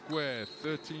we're all square,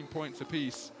 13 points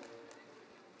apiece.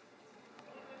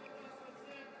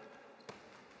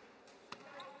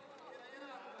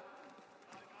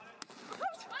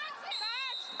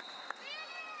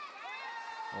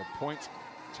 Well, point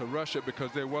to Russia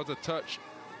because there was a touch.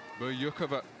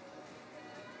 Boryukova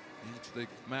into the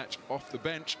match off the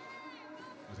bench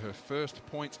with her first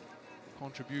point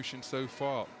contribution so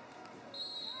far.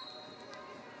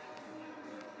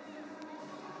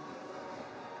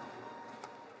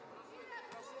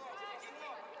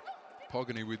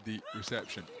 Pogany with the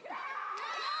reception.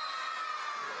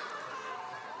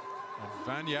 And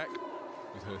Vanyak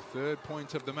with her 3rd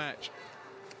point of the match.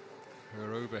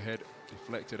 Her overhead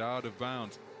deflected out of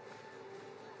bounds.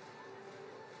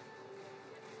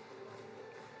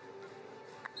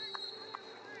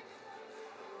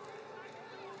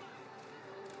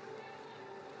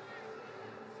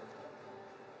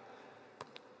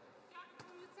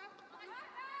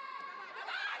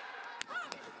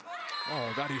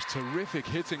 Oh, that is terrific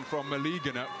hitting from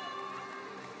Maligina.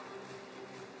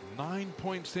 9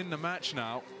 points in the match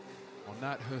now. On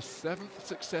that, her 7th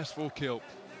successful kill.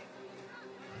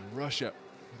 And Russia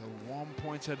with a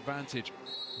 1-point advantage,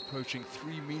 approaching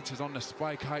 3 meters on the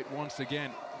spike height once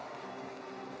again.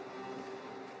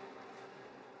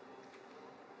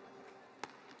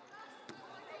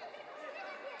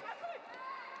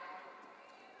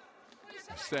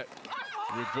 Set.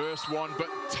 Reverse one, but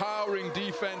towering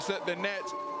defense at the net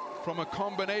from a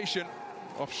combination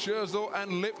of Scherzel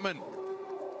and Lippmann,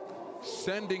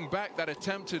 sending back that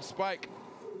attempted spike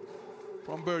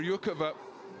from Boryukova.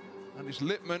 And it's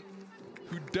Lippmann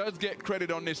who does get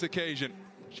credit on this occasion.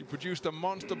 She produced a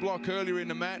monster block earlier in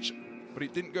the match, but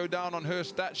it didn't go down on her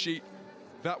stat sheet.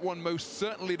 That one most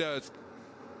certainly does.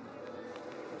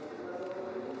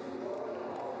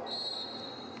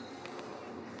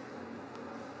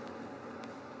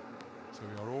 So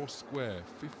we are all square,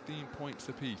 15 points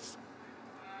apiece.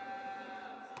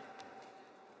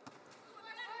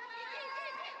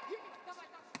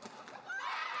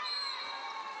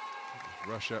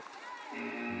 Russia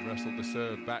wrestled the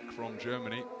serve back from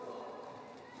Germany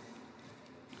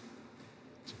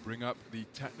to bring up the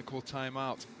technical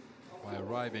timeout by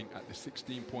arriving at the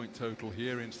 16-point total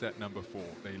here in set number 4.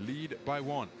 They lead by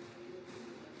 1.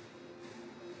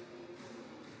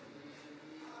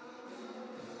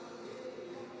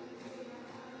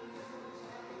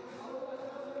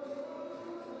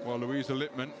 While Louisa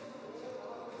Lippmann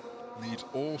leads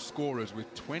all scorers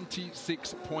with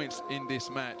 26 points in this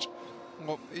match.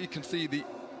 Well, you can see the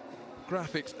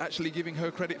graphics actually giving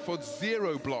her credit for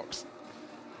 0 blocks.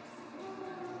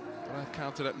 But I've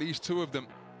counted at least 2 of them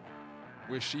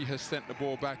where she has sent the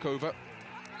ball back over,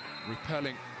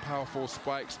 repelling powerful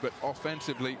spikes, but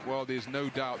offensively, well, there's no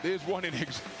doubt. Here's one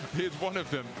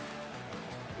of them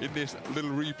in this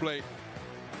little replay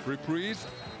reprise.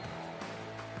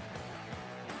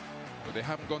 But they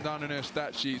haven't gone down in her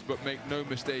stat sheets, but make no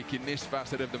mistake, in this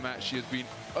facet of the match, she has been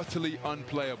utterly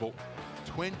unplayable.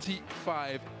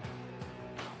 25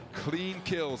 clean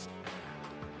kills.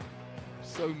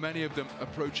 So many of them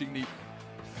approaching the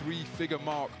 3-figure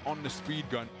mark on the speed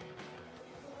gun.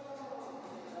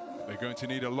 They're going to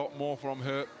need a lot more from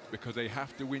her because they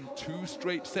have to win 2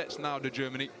 straight sets now to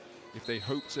Germany if they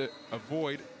hope to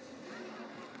avoid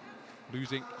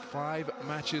losing 5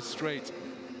 matches straight.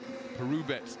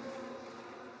 Perubets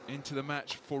into the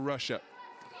match for Russia,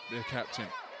 their captain.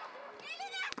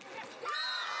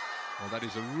 Well, that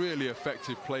is a really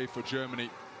effective play for Germany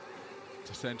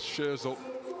to send Scherzel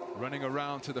running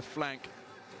around to the flank,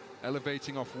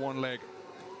 elevating off one leg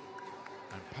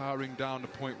and powering down the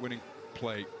point-winning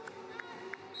play.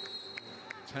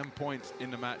 10 points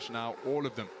in the match now, all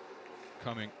of them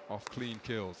coming off clean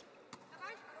kills.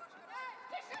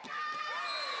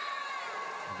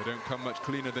 And they don't come much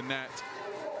cleaner than that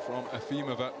from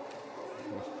Efimova.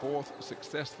 The 4th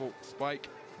successful spike,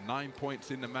 9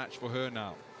 points in the match for her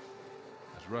now,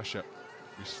 as Russia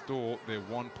restore their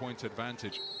 1-point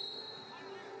advantage.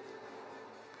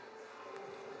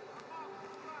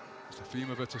 It's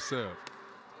Efimova to serve.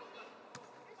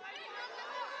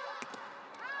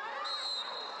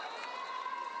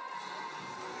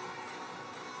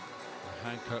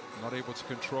 Hanka not able to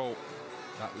control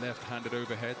that left-handed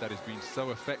overhead that has been so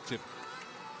effective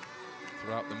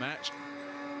throughout the match.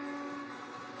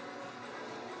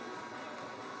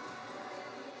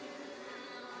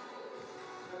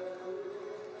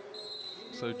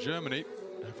 So Germany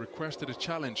have requested a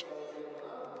challenge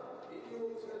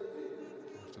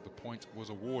after the point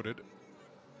was awarded,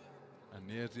 and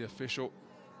here's the official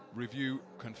review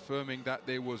confirming that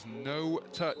there was no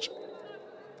touch.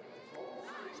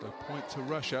 So point to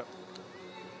Russia.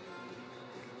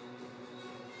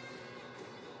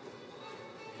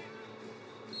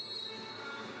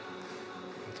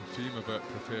 But Efimova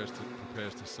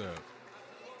prepares to serve.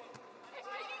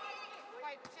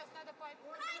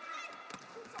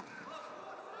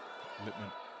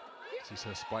 Lippmann sees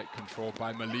her spike controlled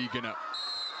by Maligina.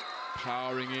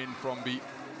 Powering in from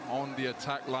on the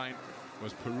attack line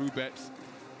was Perubets.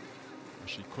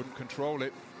 She couldn't control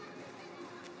it.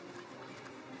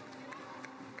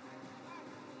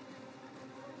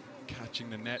 Catching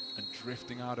the net and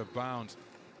drifting out of bounds.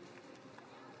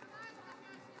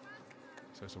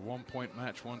 So it's a 1-point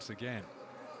match once again.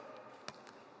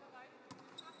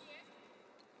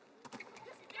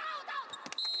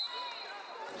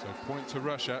 So point to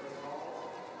Russia.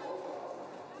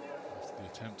 After the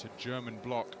attempted German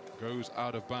block goes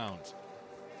out of bounds.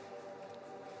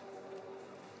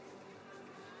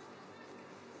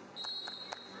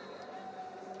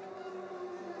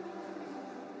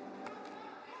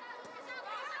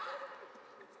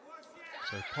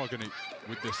 So Pogany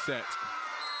with the set.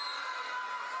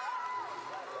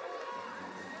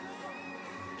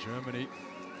 Germany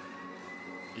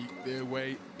eke their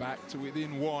way back to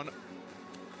within 1. We're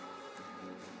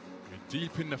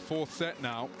deep in the 4th set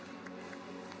now.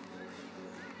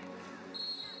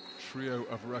 Trio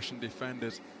of Russian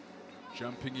defenders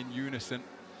jumping in unison.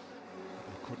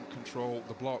 They couldn't control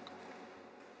the block.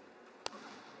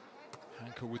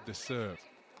 Hanka with the serve.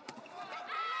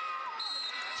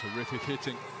 Terrific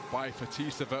hitting by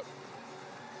Fetisova.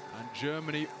 And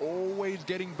Germany always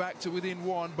getting back to within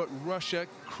 1, but Russia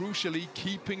crucially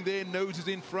keeping their noses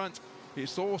in front.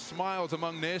 It's all smiles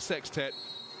among their sextet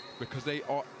because they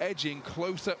are edging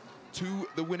closer to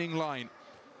the winning line.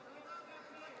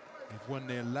 They've won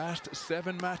their last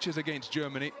 7 matches against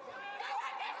Germany.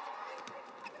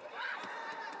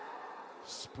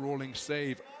 Sprawling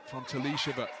save from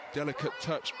Talisheva. Delicate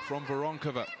touch from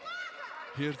Voronkova.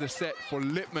 Here's the set for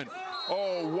Lippmann.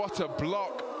 Oh, what a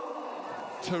block.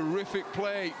 Terrific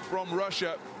play from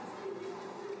Russia.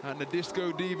 And the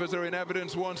Disco Divas are in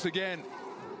evidence once again.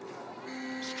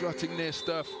 Strutting their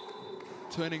stuff.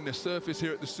 Turning the surface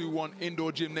here at the Suwon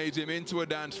Indoor Gymnasium into a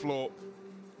dance floor.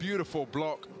 Beautiful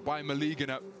block by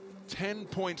Maligina. 10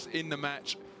 points in the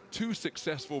match. 2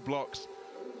 successful blocks.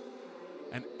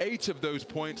 And 8 of those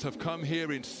points have come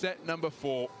here in set number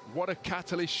 4. What a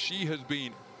catalyst she has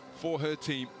been for her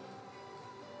team.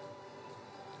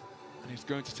 And it's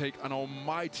going to take an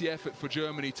almighty effort for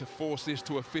Germany to force this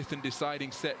to a 5th and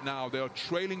deciding set now. They are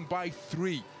trailing by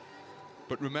 3.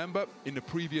 But remember, in the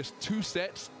previous 2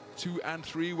 sets, 2 and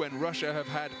 3, when Russia have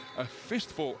had a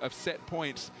fistful of set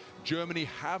points, Germany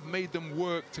have made them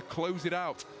work to close it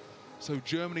out. So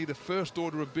Germany, the first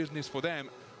order of business for them,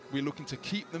 we're looking to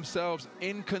keep themselves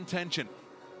in contention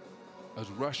as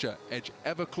Russia edge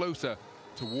ever closer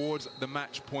towards the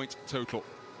match point total.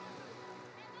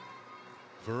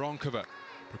 Voronkova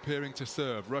preparing to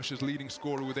serve. Russia's leading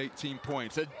scorer with 18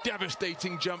 points. A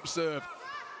devastating jump serve.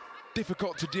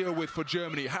 Difficult to deal with for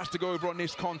Germany. It has to go over on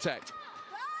this contact.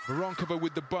 Voronkova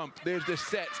with the bump. There's the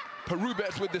set.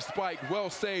 Perubets with the spike. Well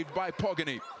saved by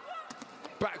Pogany.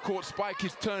 Backcourt spike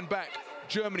is turned back.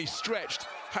 Germany stretched.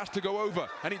 has to go over,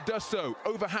 and it does so.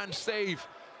 Overhand save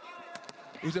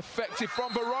is effective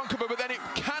from Voronkova, but then it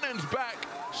cannons back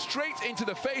straight into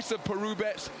the face of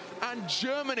Perubets, and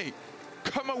Germany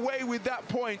come away with that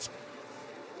point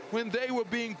when they were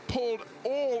being pulled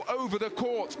all over the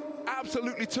court.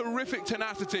 Absolutely terrific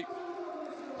tenacity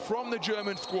from the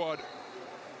German squad.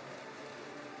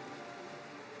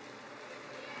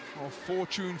 Well,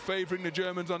 fortune favoring the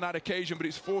Germans on that occasion, but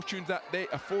it's a fortune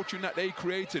that they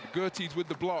created. Gerties with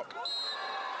the block.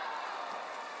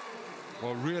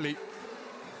 Well, really,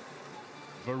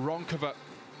 Voronkova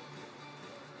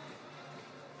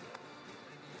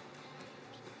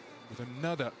with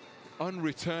another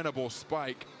unreturnable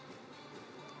spike.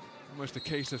 Almost a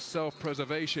case of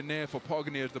self-preservation there for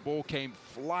Pogny as the ball came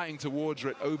flying towards her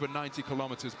at over 90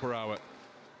 kilometers per hour.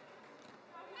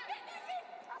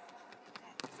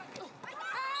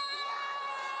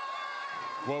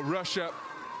 Well, Russia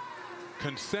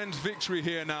can sense victory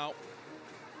here now.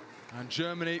 And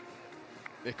Germany,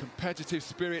 their competitive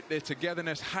spirit, their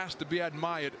togetherness has to be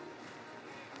admired.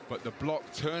 But the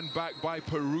block turned back by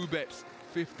Perubets.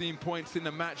 15 points in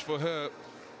the match for her.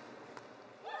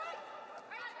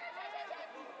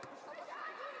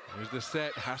 Here's the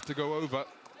set, has to go over.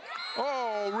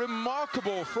 Oh,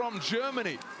 remarkable from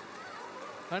Germany.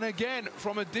 And again,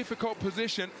 from a difficult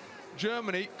position,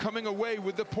 Germany coming away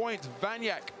with the point.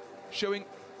 Vanyak showing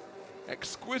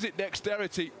exquisite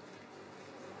dexterity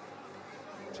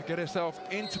to get herself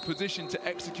into position to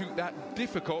execute that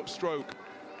difficult stroke.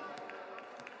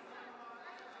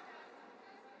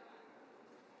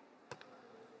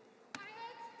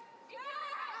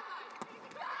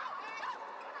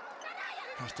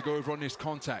 Has to go over on this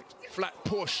contact. Flat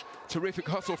push, terrific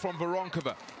hustle from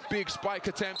Voronkova. Big spike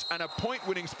attempt, and a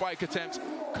point-winning spike attempt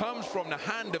comes from the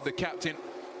hand of the captain.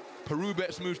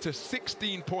 Perubets moves to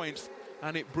 16 points,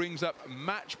 and it brings up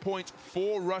match point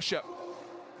for Russia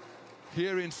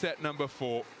here in set number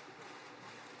 4.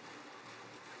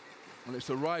 Well,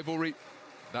 it's a rivalry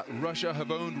that Russia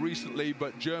have owned recently,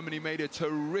 but Germany made a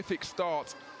terrific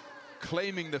start,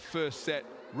 claiming the first set.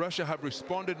 Russia have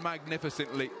responded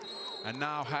magnificently and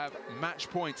now have match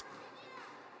point.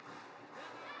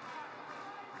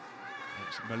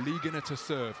 It's Maligina to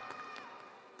serve.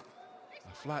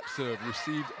 A flat serve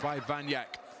received by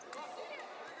Vanyak.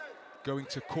 Going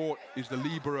to court is the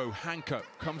libero, Hanka,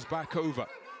 comes back over.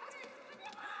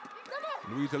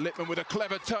 Louisa Lippmann with a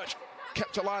clever touch,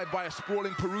 kept alive by a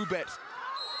sprawling Perubets.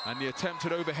 And the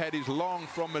attempted overhead is long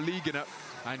from Maligina.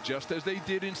 And just as they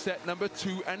did in set number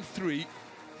 2 and 3,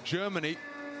 Germany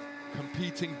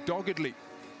competing doggedly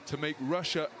to make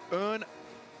Russia earn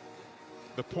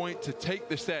the point to take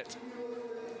the set.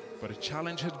 But a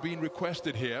challenge has been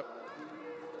requested here.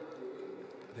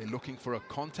 They're looking for a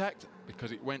contact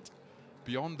because it went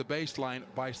beyond the baseline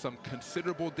by some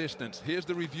considerable distance. Here's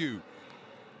the review.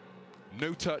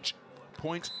 No touch,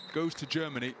 point goes to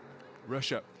Germany.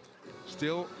 Russia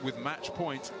still with match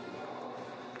point,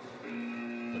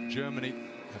 but Germany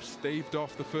have staved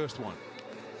off the first one.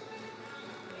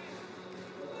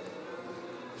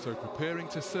 So preparing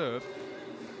to serve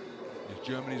is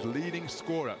Germany's leading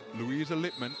scorer, Louisa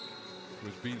Lippmann, who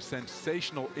has been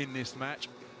sensational in this match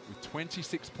with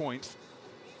 26 points.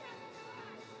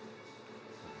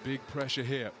 Big pressure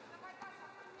here.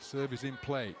 Serve is in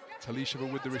play.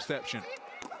 Talisheva with the reception.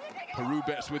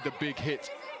 Perubets with the big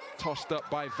hit. Tossed up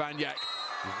by Vanyak.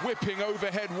 Whipping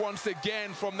overhead once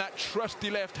again from that trusty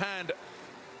left hand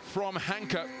from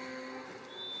Hanka.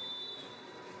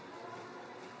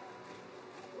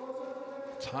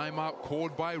 Timeout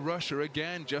called by Russia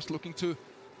again, just looking to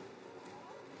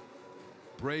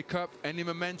break up any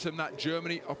momentum that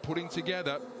Germany are putting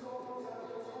together.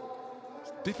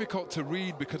 It's difficult to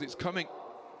read because it's coming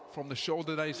from the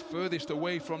shoulder that is furthest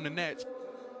away from the net.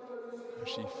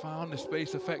 She found the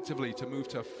space effectively to move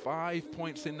to 5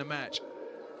 points in the match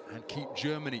and keep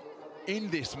Germany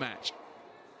in this match.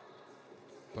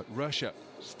 But Russia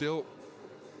still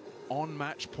on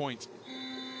match point.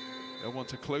 They'll want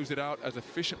to close it out as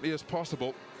efficiently as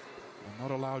possible and not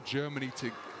allow Germany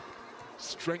to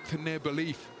strengthen their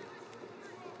belief.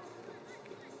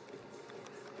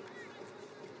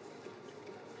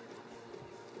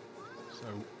 So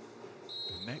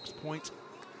the next point,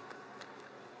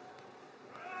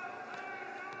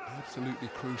 absolutely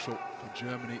crucial for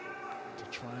Germany to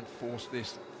try and force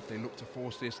this, if they look to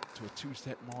force this to a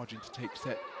 2-set margin to take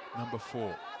set number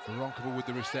 4. Voronkova with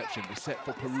the reception, the set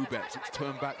for Perubets. It's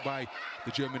turned back by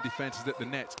the German defenses at the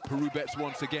net. Perubets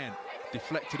once again,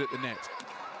 deflected at the net.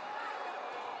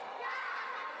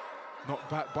 Knocked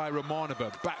back by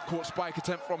Romanova. Backcourt spike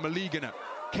attempt from Maligina.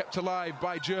 Kept alive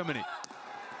by Germany.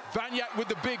 Vanyak with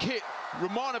the big hit.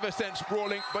 Romanova sent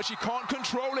sprawling, but she can't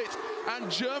control it.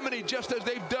 And Germany, just as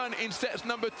they've done in sets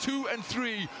number 2 and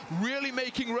 3, really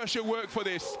making Russia work for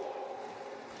this.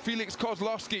 Felix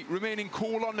Kozlowski remaining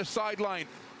cool on the sideline.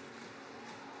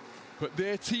 But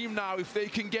their team now, if they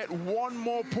can get one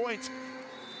more point,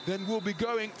 then we'll be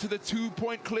going to the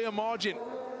 2-point clear margin.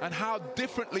 And how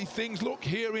differently things look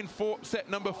here in set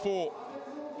number 4.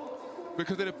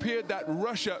 Because it appeared that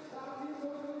Russia,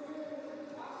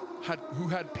 who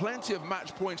had plenty of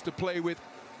match points to play with,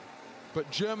 but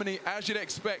Germany, as you'd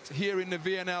expect here in the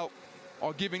VNL,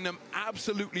 are giving them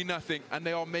absolutely nothing, and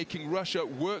they are making Russia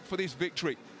work for this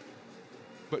victory.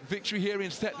 But victory here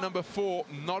in set number 4,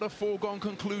 not a foregone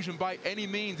conclusion by any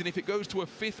means, and if it goes to a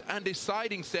 5th and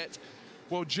deciding set,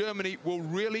 well, Germany will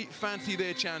really fancy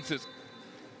their chances,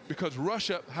 because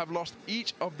Russia have lost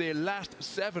each of their last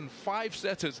 7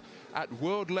 5-setters at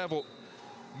world level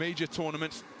major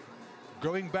tournaments,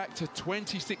 going back to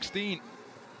 2016.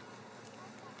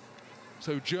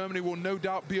 So Germany will no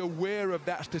doubt be aware of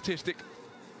that statistic.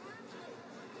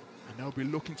 And they'll be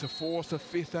looking to force a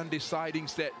 5th and deciding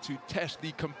set to test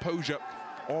the composure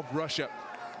of Russia.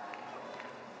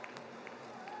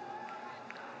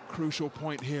 Crucial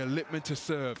point here, Lippmann to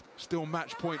serve. Still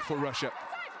match point for Russia.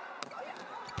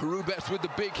 Perubets with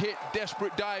the big hit,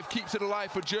 desperate dive, keeps it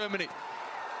alive for Germany.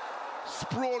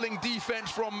 Sprawling defense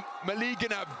from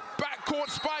Maligina. Backcourt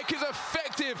spike is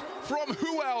effective from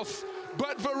who else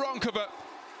but Voronkova.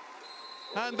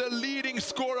 And the leading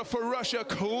scorer for Russia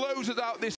closes out this